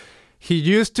 but he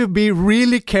used to be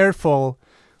really careful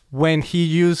when he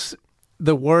used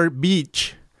the word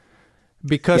beach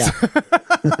because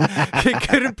he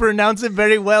couldn't pronounce it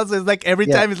very well. So it's like every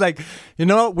time it's like,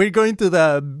 we're going to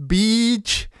the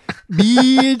beach.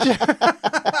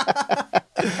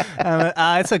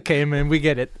 It's okay, man. We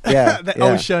get it. Yeah. The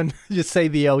ocean. Just say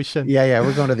the ocean. Yeah.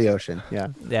 We're going to the ocean. Yeah.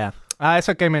 Yeah. It's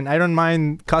okay, man. I don't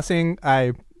mind cussing.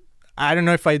 I don't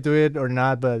know if I do it or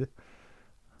not, but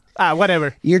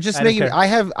whatever. You're just making. I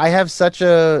have such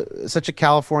a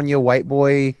California white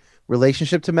boy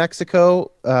relationship to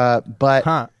Mexico,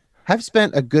 but have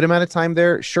spent a good amount of time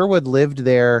there. Sherwood lived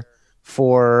there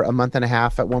for a month and a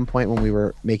half at one point when we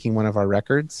were making one of our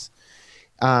records.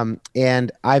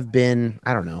 And I've been,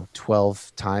 I don't know,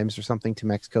 12 times or something to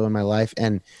Mexico in my life.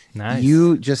 And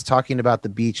you just talking about the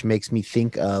beach makes me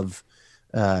think of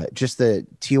just the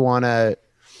Tijuana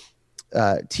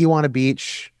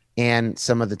beach and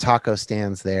some of the taco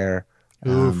stands there.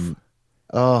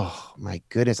 Oh my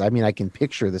goodness. I mean, I can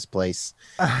picture this place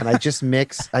and I just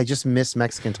miss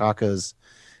Mexican tacos.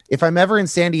 If I'm ever in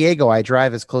San Diego, I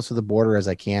drive as close to the border as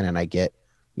I can and I get,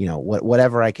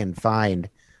 whatever I can find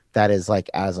that is like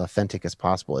as authentic as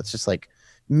possible. It's just like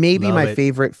maybe my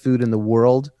favorite food in the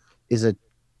world is a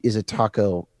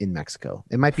taco in Mexico.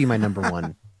 It might be my number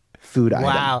one food item.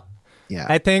 Wow. Yeah.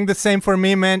 I think the same for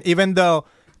me, man. Even though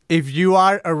if you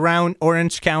are around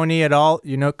Orange County at all,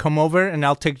 come over and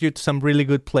I'll take you to some really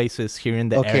good places here in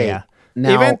the area.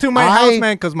 Now, even to my house,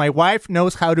 man, because my wife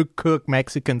knows how to cook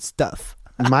Mexican stuff.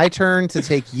 My turn to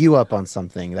take you up on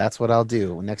something. That's what I'll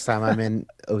do next time I'm in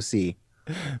OC.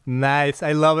 Nice.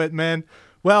 I love it, man.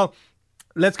 Well,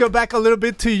 let's go back a little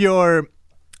bit to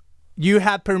you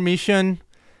had permission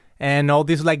and all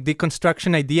these like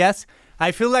deconstruction ideas.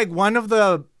 I feel like one of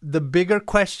the bigger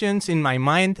questions in my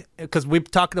mind, because we've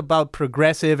talked about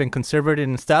progressive and conservative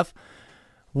and stuff,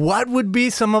 what would be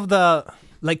some of the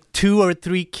like 2 or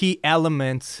 3 key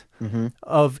elements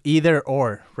of either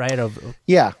or, right?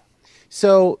 Yeah.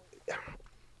 So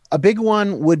a big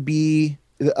one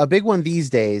these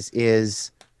days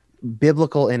is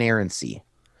biblical inerrancy.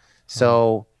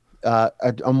 So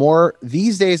a more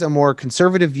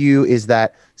conservative view is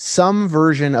that some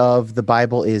version of the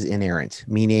Bible is inerrant,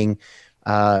 meaning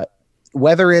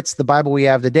whether it's the Bible we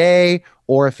have today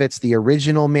or if it's the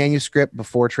original manuscript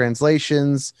before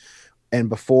translations and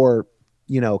before,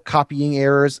 copying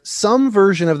errors, some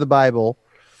version of the Bible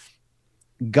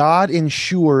God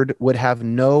ensured would have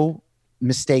no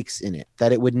mistakes in it,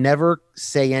 that it would never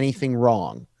say anything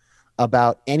wrong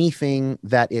about anything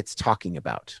that it's talking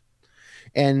about.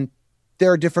 And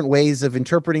there are different ways of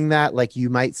interpreting that. Like you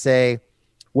might say,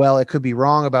 well, it could be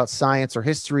wrong about science or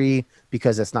history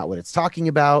because that's not what it's talking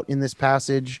about in this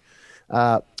passage.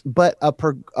 But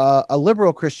a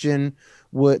liberal Christian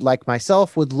would, like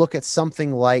myself, would look at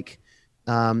something like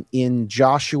in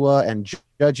Joshua and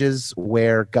Judges,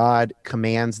 where God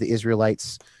commands the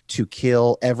Israelites to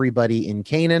kill everybody in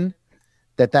Canaan,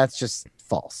 that's just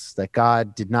false, that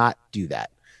God did not do that.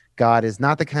 God is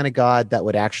not the kind of God that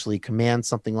would actually command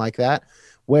something like that.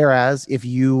 Whereas if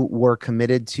you were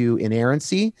committed to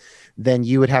inerrancy, then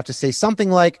you would have to say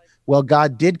something like, well,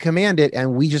 God did command it,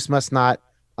 and we just must not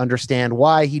understand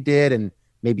why he did, and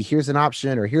maybe here's an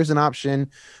option or here's an option.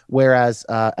 Whereas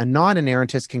a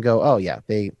non-inerrantist can go, oh yeah,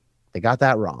 they got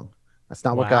that wrong. That's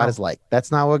not what God is like.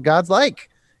 That's not what God's like.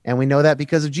 And we know that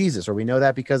because of Jesus, or we know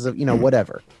that because of,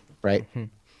 whatever. Right.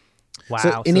 Wow.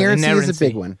 So inerrancy is a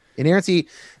big one. Inerrancy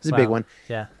is a big one.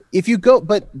 Yeah. If you go,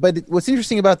 but what's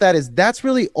interesting about that is that's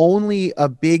really only a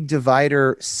big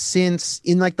divider since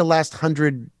in like the last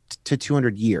 100 to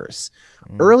 200 years.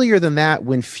 Earlier than that,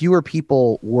 when fewer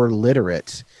people were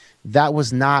literate, that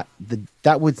was not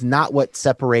what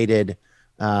separated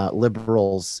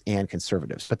liberals and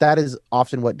conservatives. But that is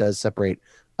often what does separate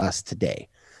us today.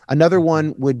 Another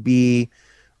one would be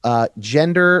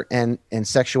gender and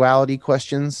sexuality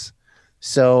questions.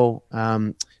 So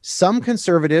some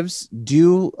conservatives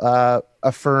do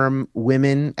affirm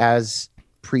women as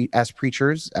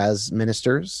preachers, as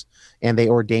ministers, and they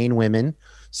ordain women.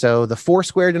 So the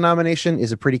Foursquare denomination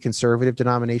is a pretty conservative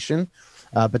denomination,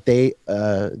 but they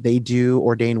do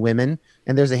ordain women,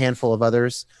 and there's a handful of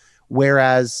others.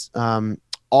 Whereas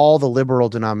all the liberal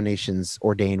denominations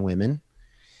ordain women,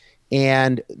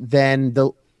 and then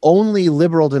the only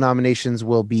liberal denominations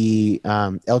will be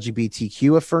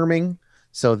LGBTQ affirming.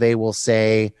 So they will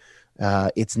say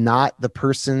it's not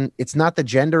the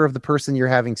gender of the person you're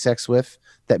having sex with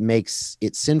that makes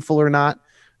it sinful or not.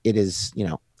 It is,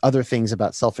 other things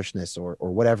about selfishness or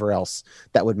whatever else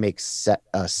that would make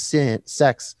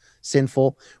sex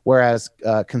sinful. Whereas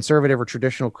conservative or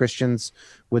traditional Christians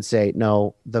would say,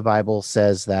 no, the Bible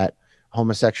says that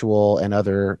homosexual and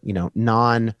other,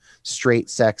 non-straight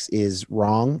sex is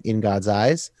wrong in God's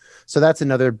eyes. So that's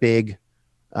another big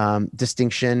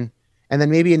distinction. And then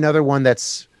maybe another one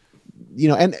that's,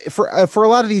 and for a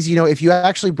lot of these, if you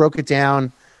actually broke it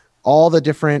down, all the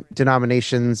different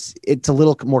denominations, it's a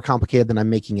little more complicated than I'm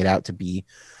making it out to be.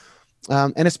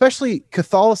 And especially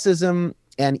Catholicism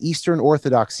and Eastern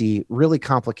Orthodoxy really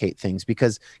complicate things,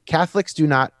 because Catholics do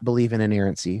not believe in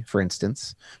inerrancy, for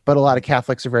instance, but a lot of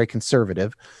Catholics are very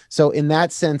conservative. So in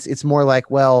that sense, it's more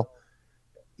like, well,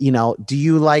 do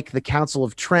you like the Council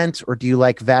of Trent, or do you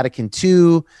like Vatican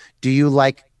II? Do you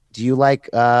like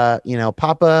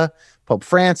Pope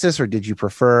Francis, or did you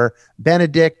prefer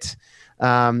Benedict?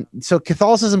 So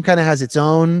Catholicism kind of has its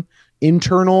own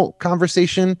internal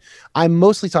conversation. I'm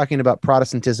mostly talking about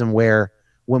Protestantism, where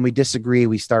when we disagree,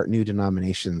 we start new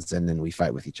denominations and then we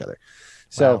fight with each other.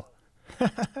 So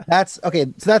that's okay.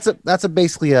 So that's the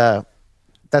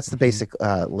basic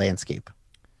landscape.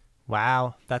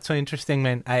 Wow, that's so interesting,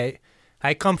 man.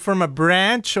 I come from a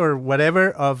branch or whatever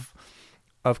of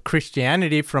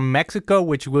Christianity from Mexico,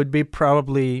 which would be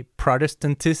probably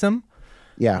Protestantism.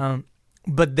 Yeah.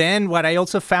 But then what I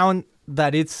also found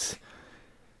that it's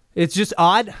just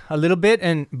odd a little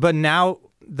bit, but now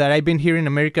that I've been here in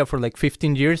America for like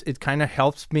 15 years, it kind of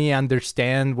helps me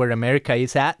understand where America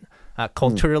is at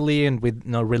culturally and with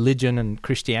religion and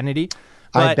Christianity.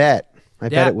 But, I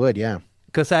bet it would, yeah.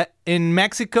 Because in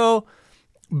Mexico,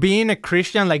 being a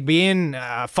Christian, like being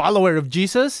a follower of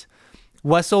Jesus,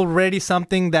 was already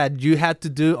something that you had to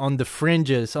do on the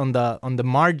fringes, on the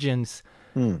margins,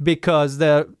 because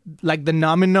the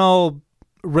nominal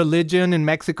religion in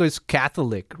Mexico is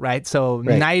Catholic, right? So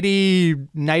 90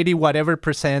 whatever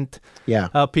percent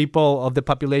of people of the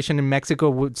population in Mexico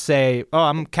would say, "Oh,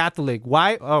 I'm Catholic."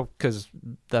 Why? Oh, because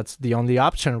that's the only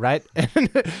option, right?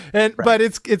 and but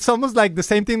it's almost like the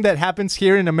same thing that happens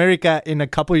here in America in a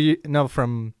couple of years,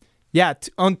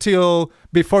 until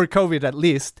before COVID at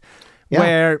least,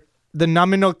 where the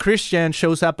nominal Christian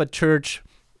shows up at church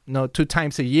 2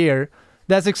 times a year.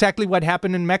 That's exactly what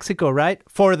happened in Mexico, right?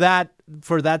 For that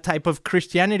type of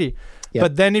Christianity. Yep.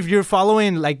 But then if you're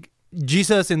following like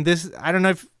Jesus in this, I don't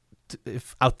know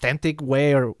if authentic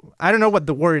way, or I don't know what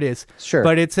the word is. Sure.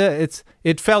 But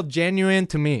it felt genuine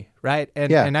to me, right?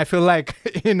 And I feel like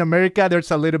in America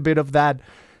there's a little bit of that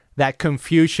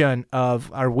confusion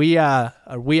of are we a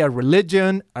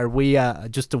religion? Are we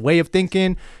just a way of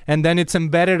thinking? And then it's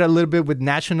embedded a little bit with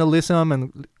nationalism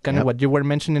and kind of what you were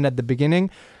mentioning at the beginning.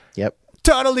 Yep.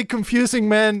 Totally confusing,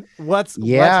 man. What's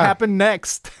happened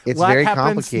next? It's what very happens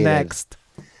complicated. Next?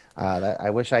 I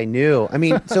wish I knew. I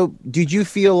mean, so did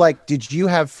you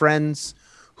have friends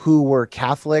who were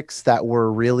Catholics that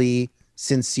were really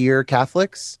sincere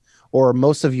Catholics, or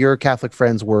most of your Catholic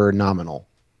friends were nominal?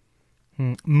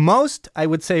 Most, I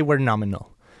would say, were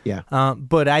nominal. Yeah.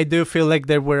 But I do feel like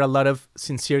there were a lot of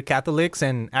sincere Catholics,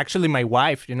 and actually my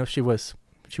wife, she was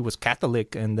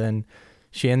Catholic, and then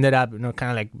she ended up,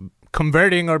 kind of like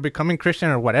converting or becoming Christian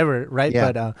or whatever, right?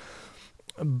 Yeah.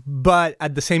 But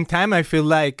at the same time, I feel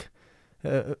like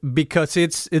because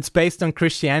it's based on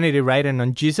Christianity, right, and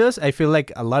on Jesus, I feel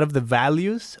like a lot of the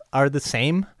values are the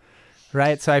same,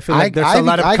 right? So I feel like there's a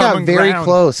lot of common ground. I got very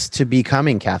close to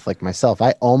becoming Catholic myself.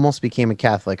 I almost became a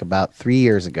Catholic about 3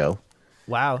 years ago.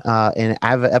 Wow. And I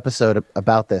have an episode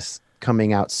about this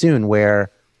coming out soon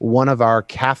where one of our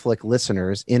Catholic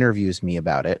listeners interviews me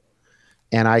about it,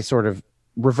 and I sort of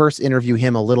reverse interview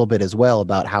him a little bit as well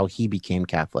about how he became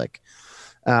Catholic.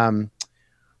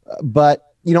 But,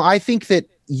 I think that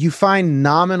you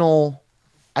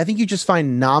just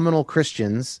find nominal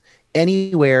Christians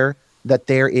anywhere that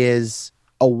there is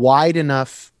a wide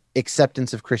enough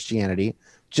acceptance of Christianity,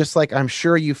 just like I'm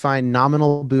sure you find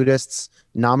nominal Buddhists,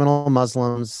 nominal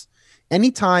Muslims.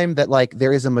 Anytime that like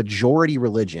there is a majority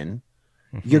religion,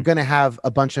 you're going to have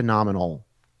a bunch of nominal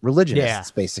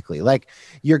religionists, basically. Like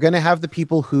you're going to have the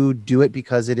people who do it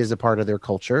because it is a part of their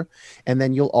culture. And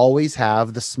then you'll always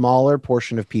have the smaller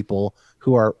portion of people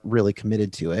who are really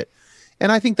committed to it.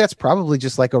 And I think that's probably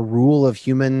just like a rule of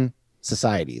human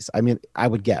societies. I mean, I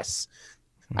would guess.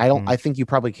 I think you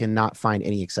probably cannot find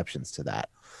any exceptions to that.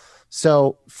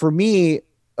 So for me,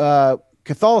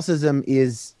 Catholicism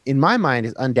is, in my mind,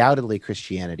 is undoubtedly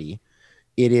Christianity.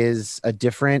 It is a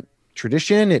different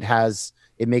tradition. It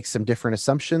makes some different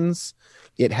assumptions.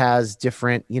 It has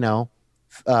different,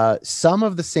 some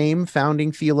of the same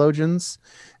founding theologians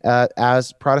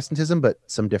as Protestantism, but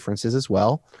some differences as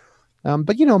well.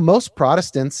 But most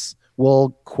Protestants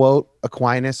will quote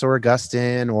Aquinas or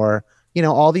Augustine or,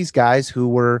 all these guys who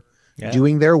were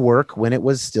doing their work when it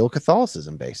was still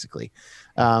Catholicism, basically.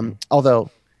 Although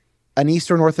an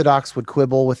Eastern Orthodox would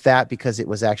quibble with that because it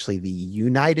was actually the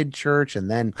United Church,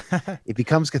 and then it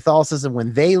becomes Catholicism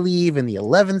when they leave in the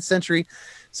 11th century.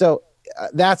 So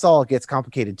that's all gets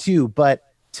complicated too. But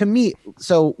to me,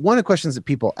 so one of the questions that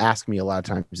people ask me a lot of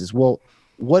times is, well,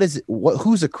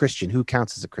 who's a Christian? Who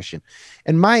counts as a Christian?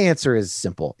 And my answer is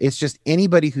simple. It's just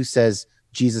anybody who says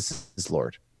Jesus is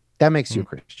Lord. That makes you a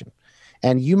Christian.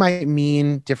 And you might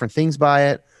mean different things by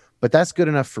it, but that's good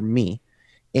enough for me.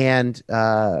 And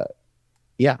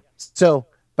yeah. So,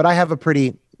 but I have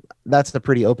that's a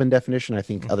pretty open definition. I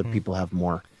think other people have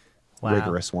more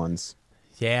rigorous ones.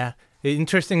 Yeah.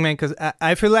 Interesting, man, because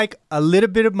I feel like a little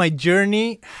bit of my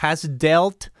journey has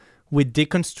dealt with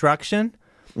deconstruction.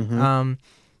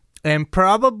 And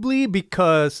probably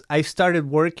because I started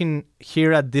working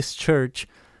here at this church,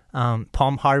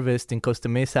 Palm Harvest in Costa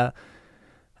Mesa,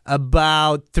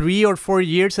 about 3 or 4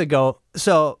 years ago.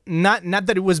 So not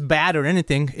that it was bad or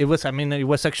anything. It was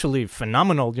actually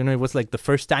phenomenal. You know, it was like the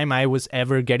first time I was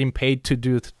ever getting paid to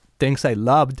do things I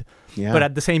loved. Yeah. But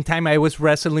at the same time, I was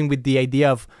wrestling with the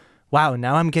idea of, wow,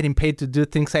 now I'm getting paid to do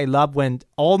things I love, when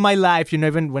all my life, you know,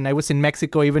 even when I was in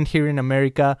Mexico, even here in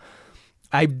America,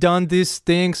 I've done these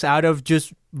things out of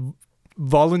just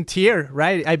volunteer,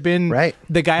 right? I've been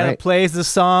the guy that plays the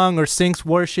song or sings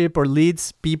worship or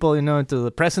leads people, you know, into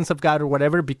the presence of God or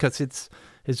whatever, because it's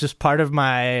just part of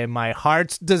my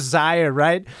heart's desire,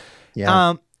 right?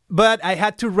 Yeah. But I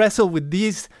had to wrestle with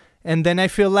these, and then I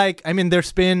feel like, I mean,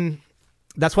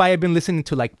 that's why I've been listening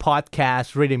to like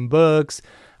podcasts, reading books,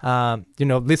 you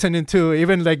know, listening to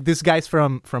even like these guys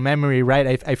from Emory,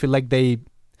 right? I feel like they,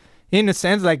 in a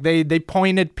sense, like they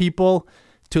pointed people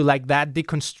to like that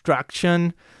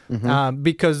deconstruction,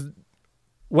 because,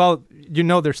 well, you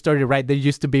know their story, right? They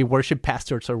used to be worship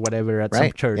pastors or whatever at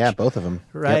some church. Yeah, both of them.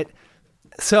 Right. Yep.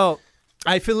 So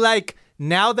I feel like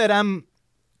now that I'm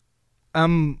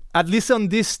at least on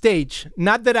this stage,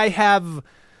 not that I have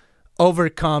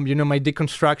overcome, you know, my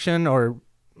deconstruction, or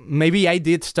maybe I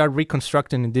did start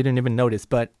reconstructing and didn't even notice,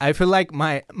 but I feel like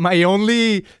my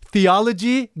only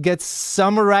theology gets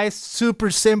summarized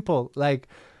super simple, like,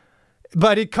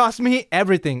 but it cost me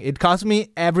everything. It cost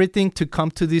me everything to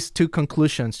come to these two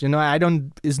conclusions. You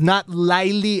know, it's not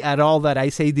lightly at all that I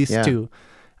say these two.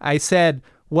 I said,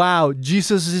 wow,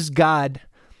 Jesus is God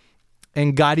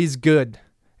and God is good.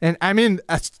 And I mean,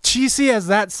 as cheesy as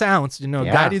that sounds, you know,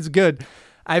 God is good.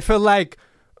 I feel like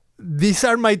these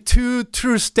are my two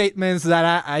true statements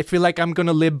that I feel like I'm going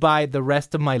to live by the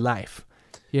rest of my life.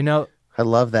 You know? I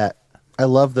love that. I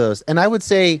love those. And I would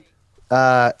say,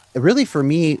 really for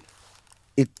me,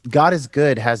 God is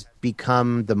good has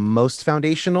become the most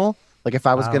foundational. Like if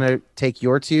I was going to take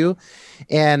your two,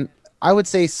 and I would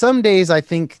say some days I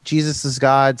think Jesus is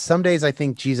God. Some days I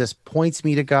think Jesus points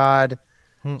me to God,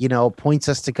 you know, points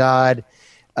us to God.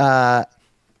 I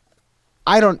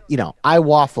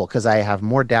waffle because I have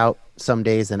more doubt some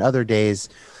days than other days.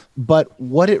 But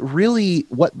what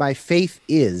my faith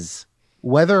is,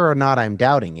 whether or not I'm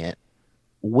doubting it,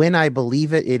 when I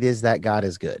believe it, it is that God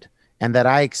is good and that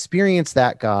I experience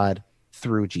that God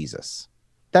through Jesus.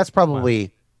 That's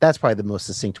probably the most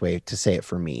succinct way to say it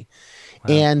for me.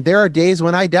 Wow. And there are days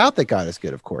when I doubt that God is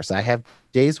good, of course. I have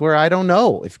days where I don't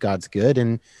know if God's good,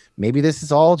 and maybe this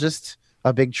is all just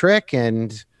a big trick,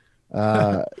 and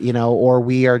you know, or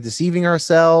we are deceiving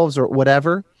ourselves or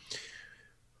whatever.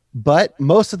 But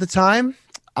most of the time,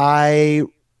 I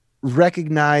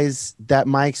recognize that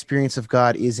my experience of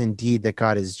God is indeed that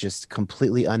God is just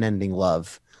completely unending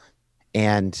love,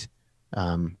 and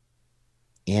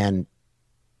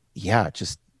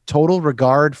just total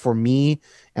regard for me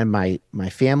and my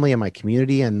family and my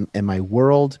community and my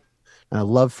world, and a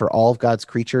love for all of God's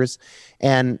creatures.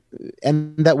 And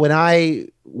that when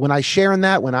I share in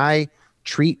that, when I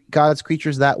treat God's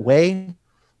creatures that way,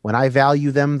 when I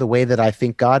value them the way that I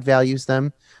think God values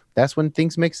them, that's when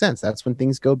things make sense. That's when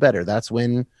things go better. That's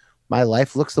when my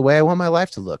life looks the way I want my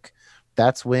life to look.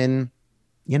 That's when,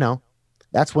 you know,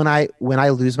 that's when I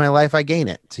lose my life, I gain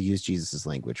it, to use Jesus's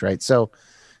language. Right. So,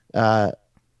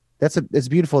 it's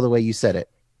beautiful the way you said it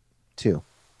too.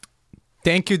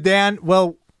 Thank you, Dan.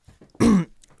 Well,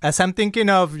 as I'm thinking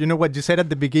of, you know, what you said at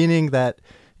the beginning, that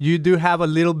you do have a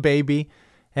little baby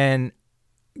and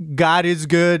God is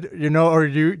good, you know, or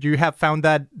you have found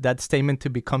that statement to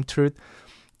become truth.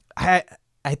 I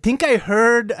think I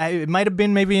heard, it might have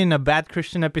been maybe in a Bad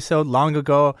Christian episode long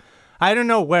ago. I don't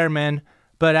know where, man,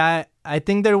 but I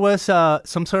think there was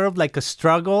some sort of like a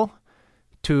struggle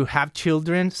to have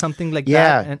children, something like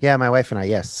that. Yeah, my wife and I,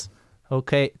 yes.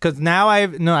 Okay, because now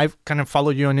I've kind of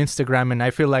followed you on Instagram, and I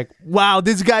feel like, wow,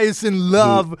 this guy is in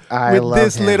love with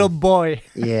this little boy.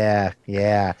 Yeah.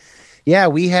 Yeah,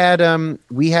 we had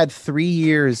 3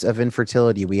 years of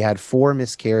infertility. We had 4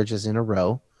 miscarriages in a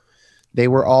row. They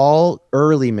were all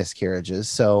early miscarriages.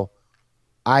 So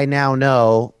I now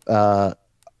know I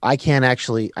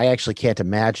actually can't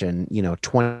imagine,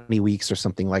 20 weeks or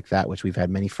something like that, which we've had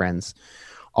many friends.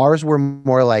 Ours were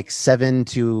more like 7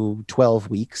 to 12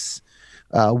 weeks,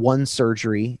 1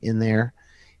 surgery in there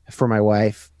for my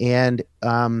wife. And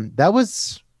that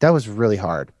was really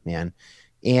hard, man.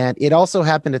 And it also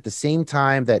happened at the same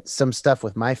time that some stuff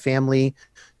with my family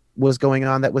was going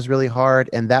on that was really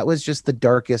hard. And that was just the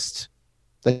darkest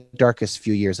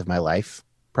few years of my life,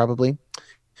 probably.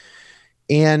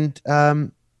 And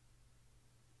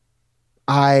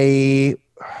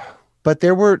but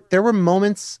there were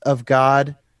moments of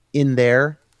God in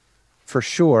there for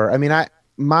sure. I mean,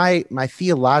 my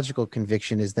theological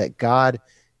conviction is that God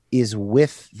is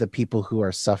with the people who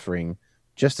are suffering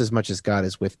just as much as God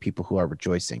is with people who are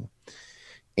rejoicing.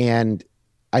 And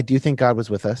I do think God was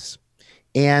with us.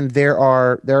 And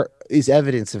there is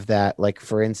evidence of that. Like,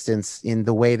 for instance, in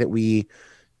the way that we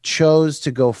chose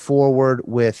to go forward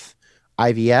with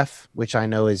IVF, which I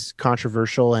know is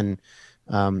controversial, and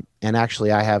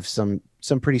actually I have some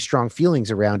pretty strong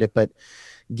feelings around it. But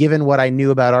given what I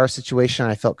knew about our situation,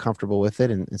 I felt comfortable with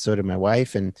it, and so did my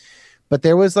wife. But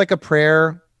there was like a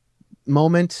prayer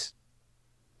moment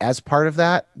as part of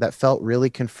that felt really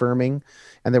confirming.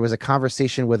 And there was a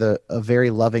conversation with a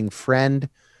very loving friend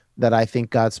that I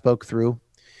think God spoke through.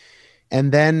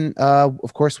 And then,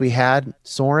 of course, we had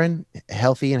Soren,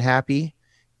 healthy and happy.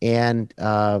 And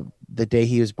the day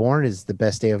he was born is the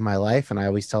best day of my life. And I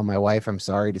always tell my wife, I'm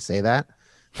sorry to say that,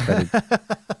 but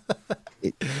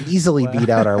it easily beat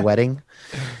out our wedding.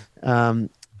 And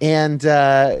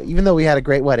even though we had a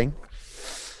great wedding,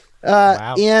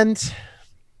 Wow. and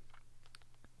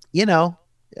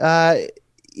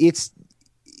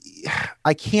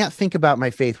I can't think about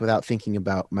my faith without thinking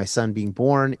about my son being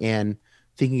born and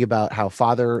thinking about how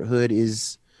fatherhood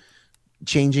is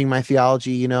changing my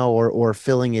theology, or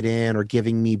filling it in or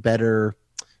giving me better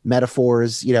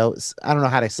metaphors. I don't know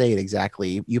how to say it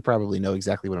exactly. You probably know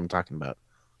exactly what I'm talking about.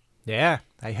 Yeah,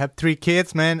 I have 3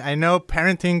 kids, man. I know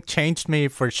parenting changed me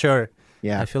for sure.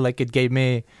 Yeah. I feel like it gave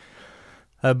me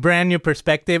a brand new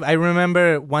perspective. I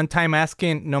remember one time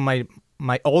asking,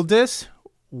 my oldest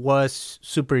was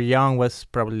super young, was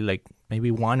probably like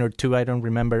maybe 1 or 2, I don't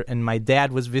remember. And my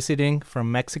dad was visiting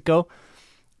from Mexico.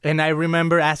 And I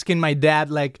remember asking my dad,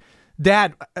 like,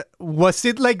 Dad, was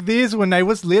it like this when I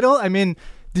was little? I mean,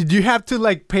 did you have to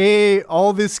like pay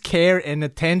all this care and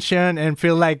attention and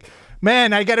feel like,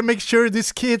 man, I got to make sure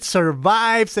this kid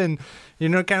survives and,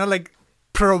 kind of like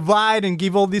provide and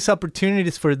give all these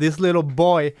opportunities for this little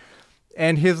boy?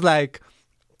 And he's like,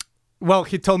 well,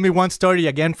 he told me one story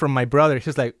again from my brother.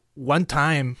 He's like, one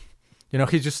time,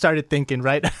 he just started thinking,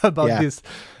 right, about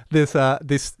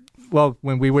this, well,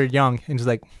 when we were young. And he's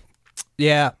like,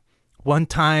 yeah, one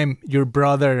time your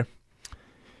brother,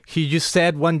 he just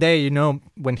said one day,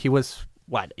 when he was,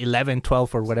 11,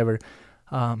 12 or whatever,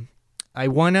 I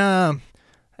want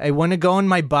to go on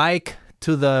my bike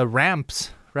to the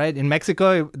ramps, right? In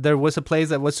Mexico, there was a place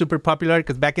that was super popular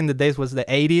because back in the days was the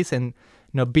 80s, and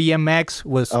BMX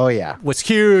was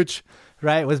huge,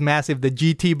 right? It was massive, the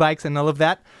GT bikes and all of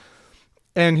that.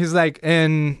 And he's like,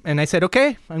 and I said,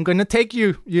 okay, I'm going to take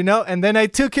you, and then I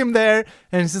took him there,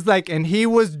 and it's just like, and he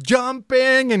was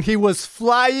jumping and he was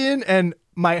flying, and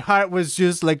my heart was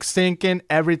just like sinking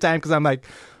every time because I'm like,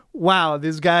 wow,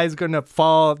 this guy's going to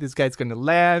fall, this guy's going to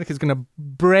land, he's going to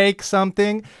break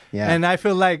something. Yeah. And I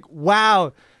feel like,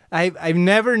 wow, I've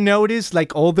never noticed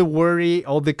like all the worry,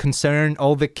 all the concern,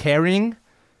 all the caring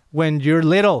when you're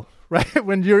little, right?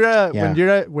 When you're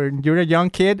a young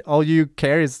kid, all you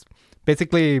care is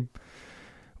basically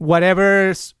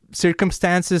whatever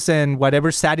circumstances and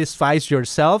whatever satisfies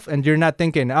yourself, and you're not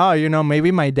thinking, maybe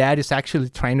my dad is actually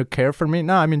trying to care for me.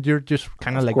 No, I mean, you're just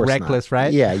kind of like reckless,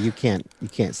 right? Yeah, you can't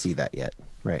see that yet,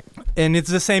 right? And it's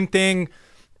the same thing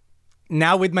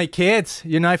now with my kids.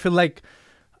 I feel like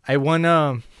I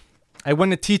wanna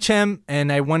teach them,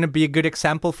 and I want to be a good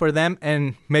example for them.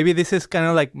 And maybe this is kind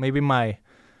of like maybe my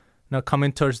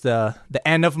coming towards the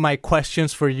end of my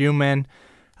questions for you, man.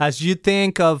 As you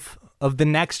think of the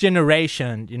next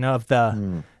generation, of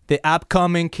the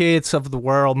upcoming kids of the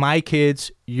world, my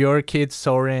kids, your kids,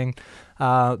 Soren,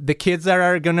 the kids that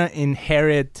are going to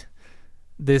inherit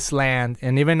this land.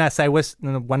 And even as I was,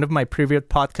 one of my previous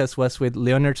podcasts was with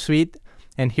Leonard Sweet,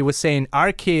 and he was saying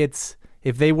our kids,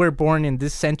 if they were born in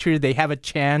this century, they have a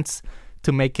chance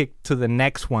to make it to the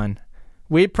next one.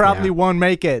 We probably won't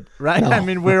make it, right? No, I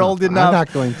mean, we're old enough. I'm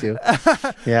not going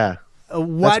to. Yeah.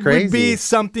 What would be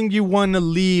something you want to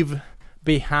leave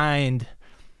behind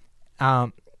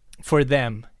for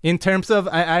them in terms of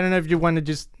I don't know if you want to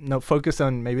just focus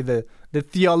on maybe the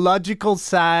theological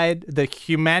side, the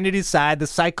humanity side, the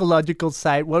psychological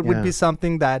side. What would be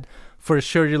something that for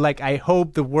sure you're like, I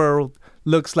hope the world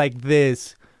looks like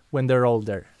this when they're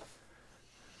older?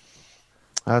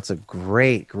 That's a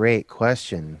great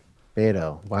question,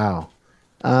 Beto. Wow.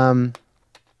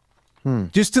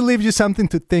 Just to leave you something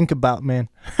to think about, man.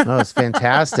 Oh, it's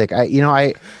fantastic.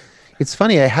 It's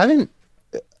funny.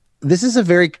 This is a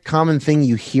very common thing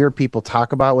you hear people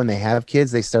talk about when they have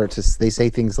kids. They say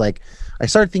things like, I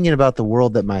started thinking about the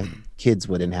world that my kids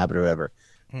would inhabit or whatever.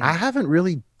 I haven't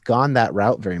really gone that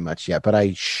route very much yet, but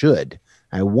I should.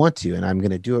 I want to, and I'm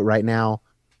going to do it right now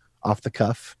off the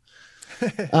cuff.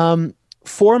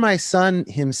 For my son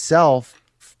himself,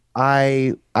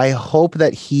 I hope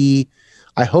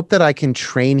that I can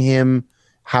train him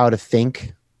how to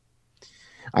think.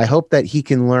 I hope that he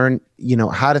can learn,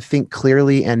 how to think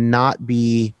clearly and not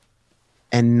be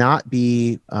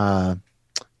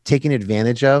taken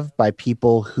advantage of by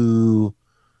people who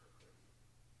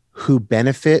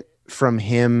benefit from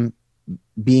him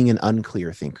being an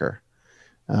unclear thinker.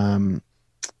 And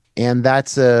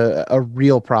that's a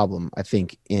real problem, I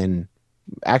think, in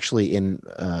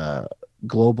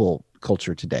global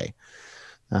culture today.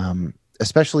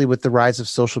 Especially with the rise of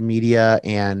social media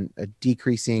and a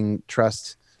decreasing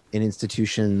trust in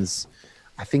institutions,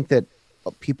 I think that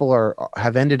people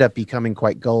have ended up becoming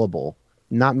quite gullible,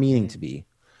 not meaning to be.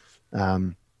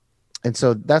 And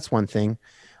so that's one thing.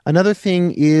 Another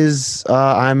thing is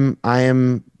I'm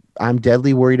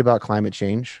deadly worried about climate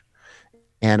change,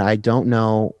 and I don't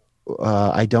know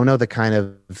the kind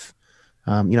of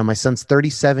my son's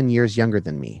 37 years younger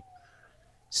than me.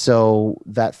 So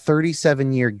that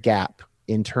 37-year gap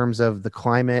in terms of the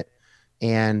climate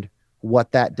and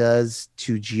what that does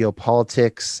to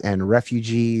geopolitics and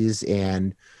refugees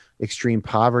and extreme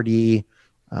poverty,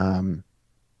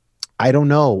 I don't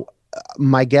know.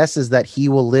 My guess is that he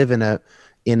will live in a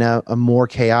more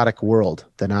chaotic world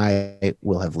than I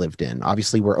will have lived in.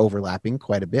 Obviously, we're overlapping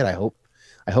quite a bit. I hope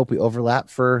we overlap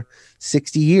for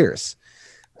 60 years.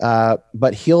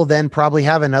 But he'll then probably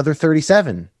have another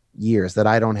 37 years that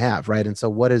I don't have, right? And so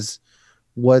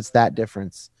what's that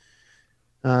difference?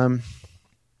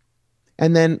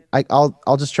 And then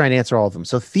I'll just try and answer all of them.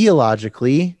 So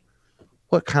theologically,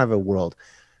 what kind of a world?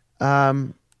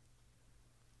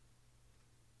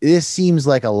 This seems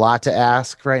like a lot to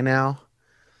ask right now,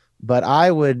 but I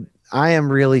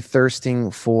am really thirsting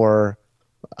for,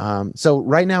 so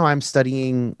right now I'm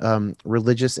studying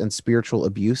religious and spiritual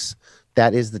abuse.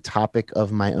 That is the topic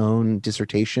of my own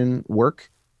dissertation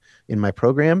work in my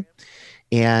program.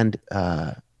 And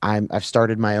I've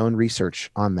started my own research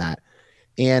on that.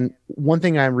 And one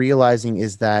thing I'm realizing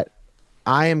is that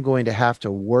I am going to have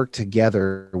to work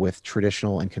together with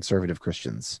traditional and conservative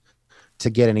Christians to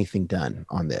get anything done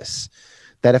on this.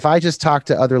 That if I just talk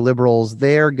to other liberals,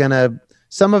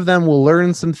 some of them will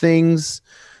learn some things,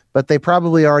 but they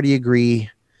probably already agree,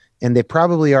 and they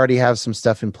probably already have some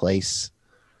stuff in place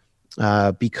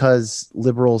because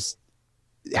liberals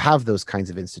have those kinds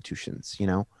of institutions,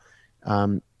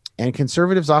 and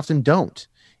conservatives often don't.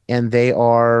 And they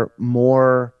are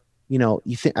more,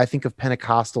 I think of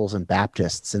Pentecostals and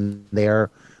Baptists, and they're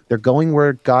going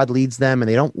where God leads them, and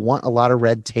they don't want a lot of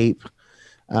red tape.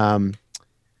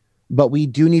 But we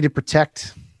do need to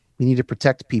protect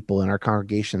people in our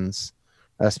congregations,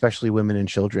 especially women and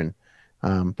children.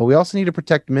 But we also need to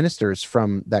protect ministers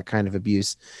from that kind of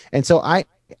abuse. And so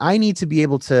I need to be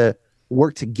able to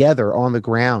work together on the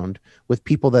ground with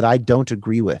people that I don't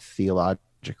agree with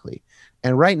theologically.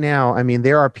 And right now, I mean,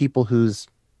 there are people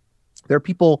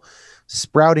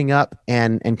sprouting up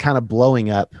and kind of blowing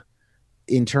up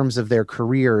in terms of their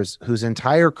careers, whose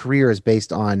entire career is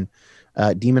based on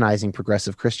demonizing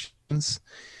progressive Christians.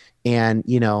 And,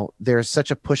 there's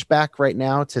such a pushback right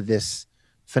now to this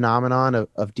phenomenon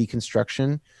of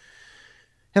deconstruction.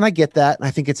 And I get that.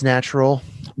 I think it's natural.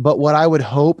 But what I would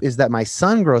hope is that my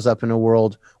son grows up in a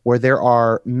world where there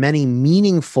are many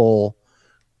meaningful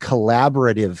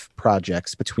collaborative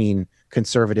projects between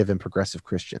conservative and progressive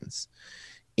Christians,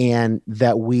 and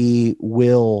that we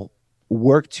will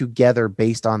work together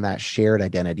based on that shared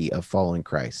identity of following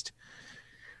Christ.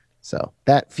 So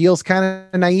that feels kind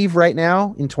of naive right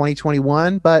now in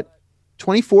 2021, but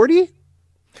 2040,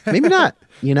 maybe not.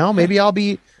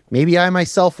 Maybe I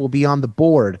myself will be on the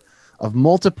board of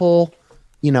multiple,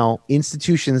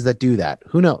 institutions that do that.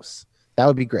 Who knows? That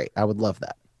would be great. I would love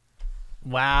that.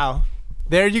 Wow.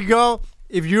 There you go.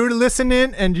 If you're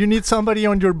listening and you need somebody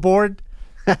on your board,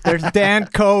 There's Dan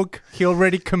Koch. He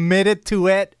already committed to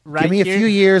it. Right. Give me here. a few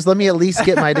years. Let me at least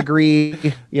get my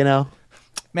degree. You know.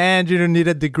 Man, you don't need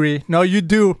a degree. No, you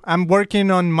do. I'm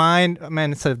working on mine.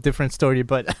 Man, it's a different story.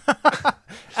 But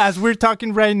as we're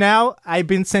talking right now, I've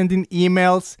been sending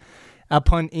emails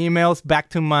upon emails back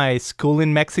to my school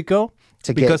in Mexico.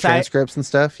 To get transcripts and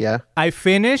stuff, yeah. I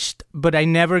finished, but I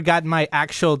never got my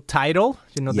actual title,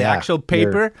 the actual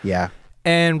paper. Yeah.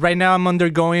 And right now I'm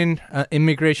undergoing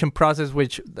immigration process,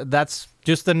 which that's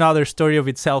just another story of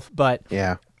itself. But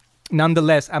yeah,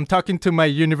 nonetheless, I'm talking to my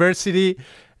university,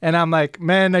 and I'm like,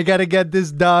 man, I got to get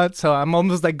this done. So I'm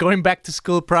almost like going back to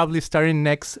school, probably starting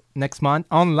next month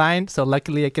online. So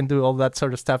luckily I can do all that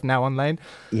sort of stuff now online.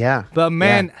 Yeah. But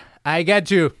man, I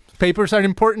got you. Papers are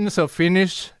important, so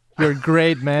finish. You're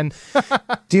great, man.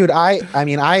 Dude, I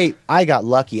mean, I got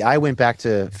lucky. I went back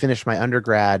to finish my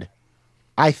undergrad,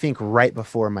 I think right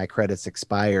before my credits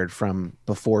expired from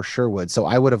before Sherwood. So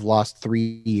I would have lost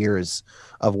 3 years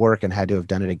of work and had to have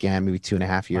done it again, maybe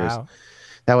 2.5 years. Wow.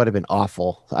 That would have been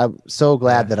awful. I'm so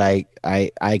glad that I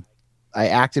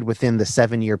acted within the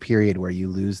 7-year period where you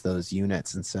lose those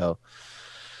units. And so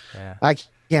I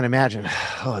can't imagine.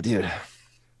 Oh, dude.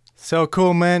 So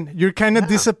cool, man. You're kind of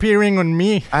disappearing on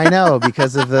me. I know,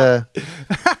 because of the...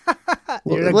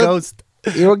 You're a ghost.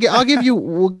 We'll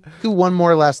do one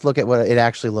more last look at what it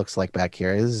actually looks like back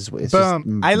here. It's Boom. just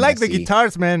I like the messy.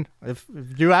 guitars, man. If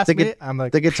you ask me, I'm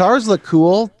like... The guitars look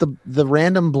cool. The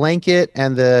random blanket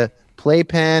and the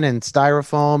playpen and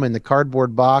styrofoam and the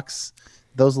cardboard box,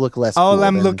 those look less All cool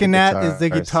I'm than looking the at is the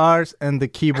guitars and the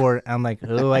keyboard. I'm like,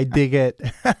 oh, I dig it.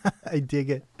 I dig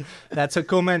it. That's so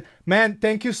cool, man. Man,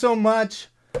 thank you so much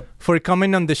for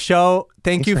coming on the show.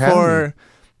 Thanks you for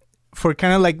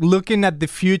kind of like looking at the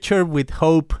future with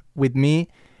hope with me.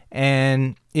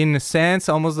 And in a sense,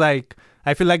 almost like,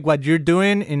 I feel like what you're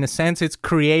doing, in a sense, it's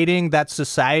creating that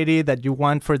society that you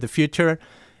want for the future.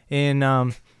 And,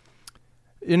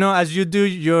 as you do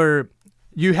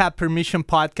you have Permission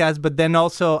podcast, but then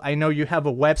also I know you have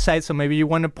a website, so maybe you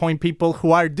want to point people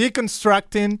who are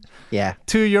deconstructing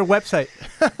to your website.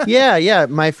 yeah.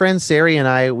 My friend Sari and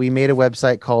I, we made a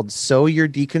website called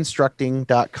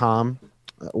soyouredeconstructing.com,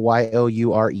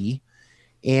 YOURE.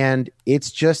 And it's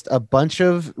just a bunch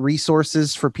of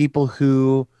resources for people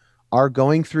who are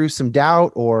going through some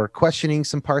doubt or questioning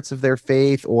some parts of their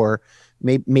faith, or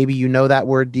maybe that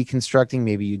word deconstructing,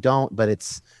 maybe you don't, but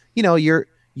it's,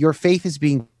 your faith is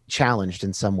being challenged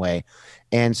in some way.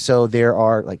 And so there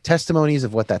are like testimonies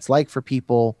of what that's like for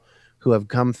people who have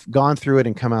gone through it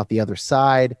and come out the other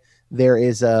side. There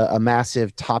is a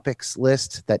massive topics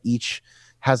list that each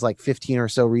has like 15 or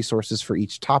so resources for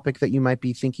each topic that you might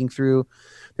be thinking through.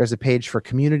 There's a page for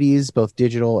communities, both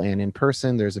digital and in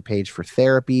person. There's a page for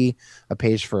therapy, a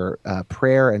page for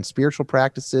prayer and spiritual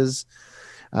practices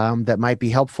that might be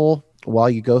helpful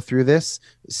while you go through this.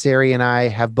 Sari and I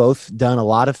have both done a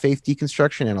lot of faith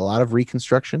deconstruction and a lot of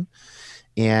reconstruction.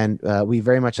 And we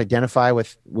very much identify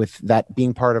with that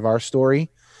being part of our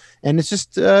story. And it's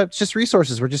just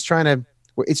resources. We're just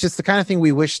it's just the kind of thing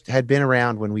we wished had been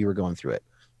around when we were going through it.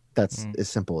 That's as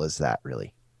simple as that,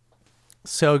 really.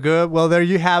 So good. Well, there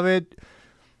you have it.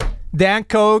 Dan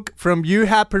Koch from You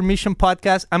Have Permission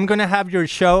podcast. I'm going to have your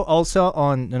show also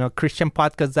on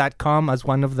christianpodcast.com as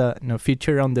one of the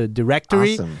feature on the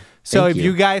directory. Awesome. So if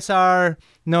you guys are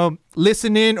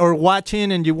listening or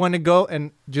watching and you want to go,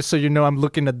 and just so you know, I'm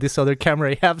looking at this other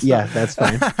camera I have. So. Yeah, that's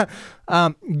fine.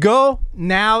 Go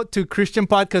now to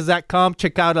christianpodcast.com.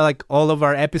 Check out like all of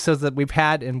our episodes that we've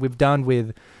had and we've done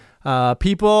with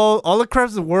people all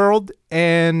across the world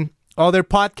and other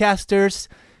podcasters.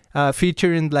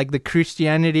 Featuring like the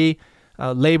Christianity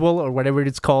label or whatever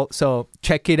it's called. So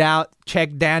check it out.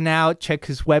 Check Dan out. Check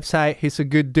his website. He's a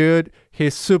good dude.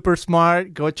 He's super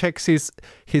smart. Go check his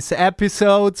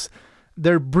episodes.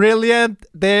 They're brilliant.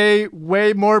 They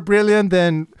way more brilliant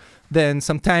than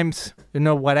sometimes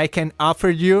what I can offer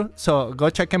you. So go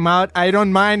check him out. I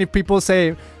don't mind if people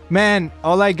say, man,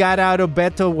 all I got out of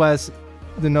Beto was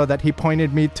that he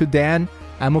pointed me to Dan.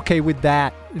 I'm okay with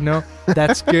that.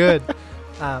 That's good.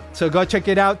 So go check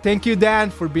it out. Thank you,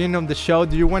 Dan, for being on the show.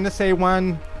 Do you want to say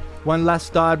one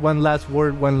last thought, one last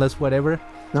word, one last whatever?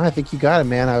 No, I think you got it,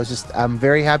 man. I'm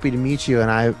very happy to meet you,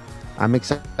 and I'm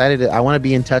excited. I want to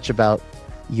be in touch about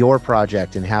your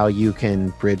project and how you can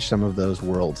bridge some of those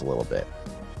worlds a little bit.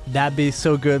 That'd be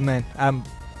so good, man.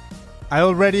 I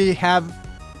already have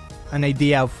an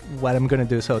idea of what I'm gonna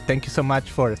do. So thank you so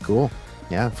much for cool.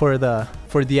 Yeah. For the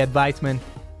advice, man.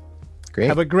 Great.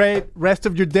 Have a great rest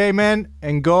of your day, man,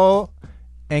 and go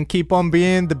and keep on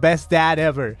being the best dad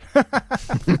ever.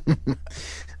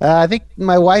 I think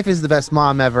my wife is the best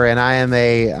mom ever, and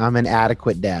I'm an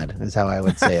adequate dad, is how I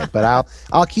would say it. But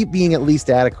I'll keep being at least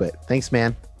adequate. Thanks,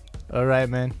 man. All right,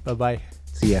 man. Bye-bye.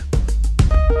 See ya.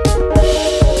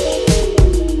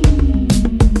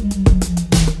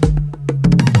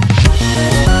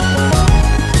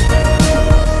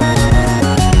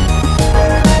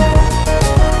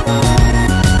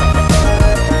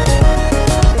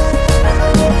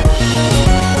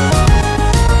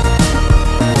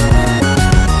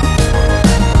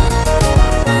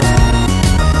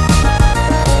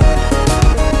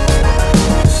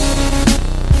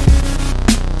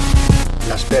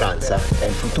 La speranza è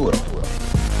il futuro.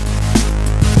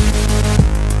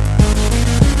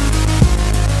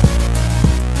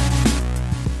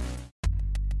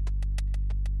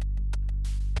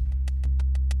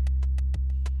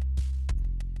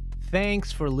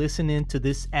 Thanks for listening to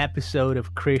this episode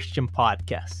of Christian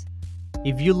Podcast.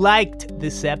 If you liked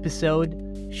this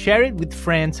episode, share it with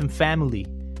friends and family.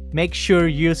 Make sure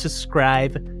you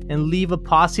subscribe and leave a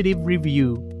positive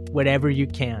review wherever you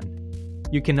can.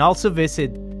 You can also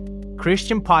visit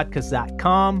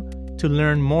christianpodcast.com to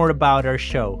learn more about our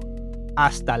show.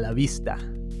 Hasta la vista.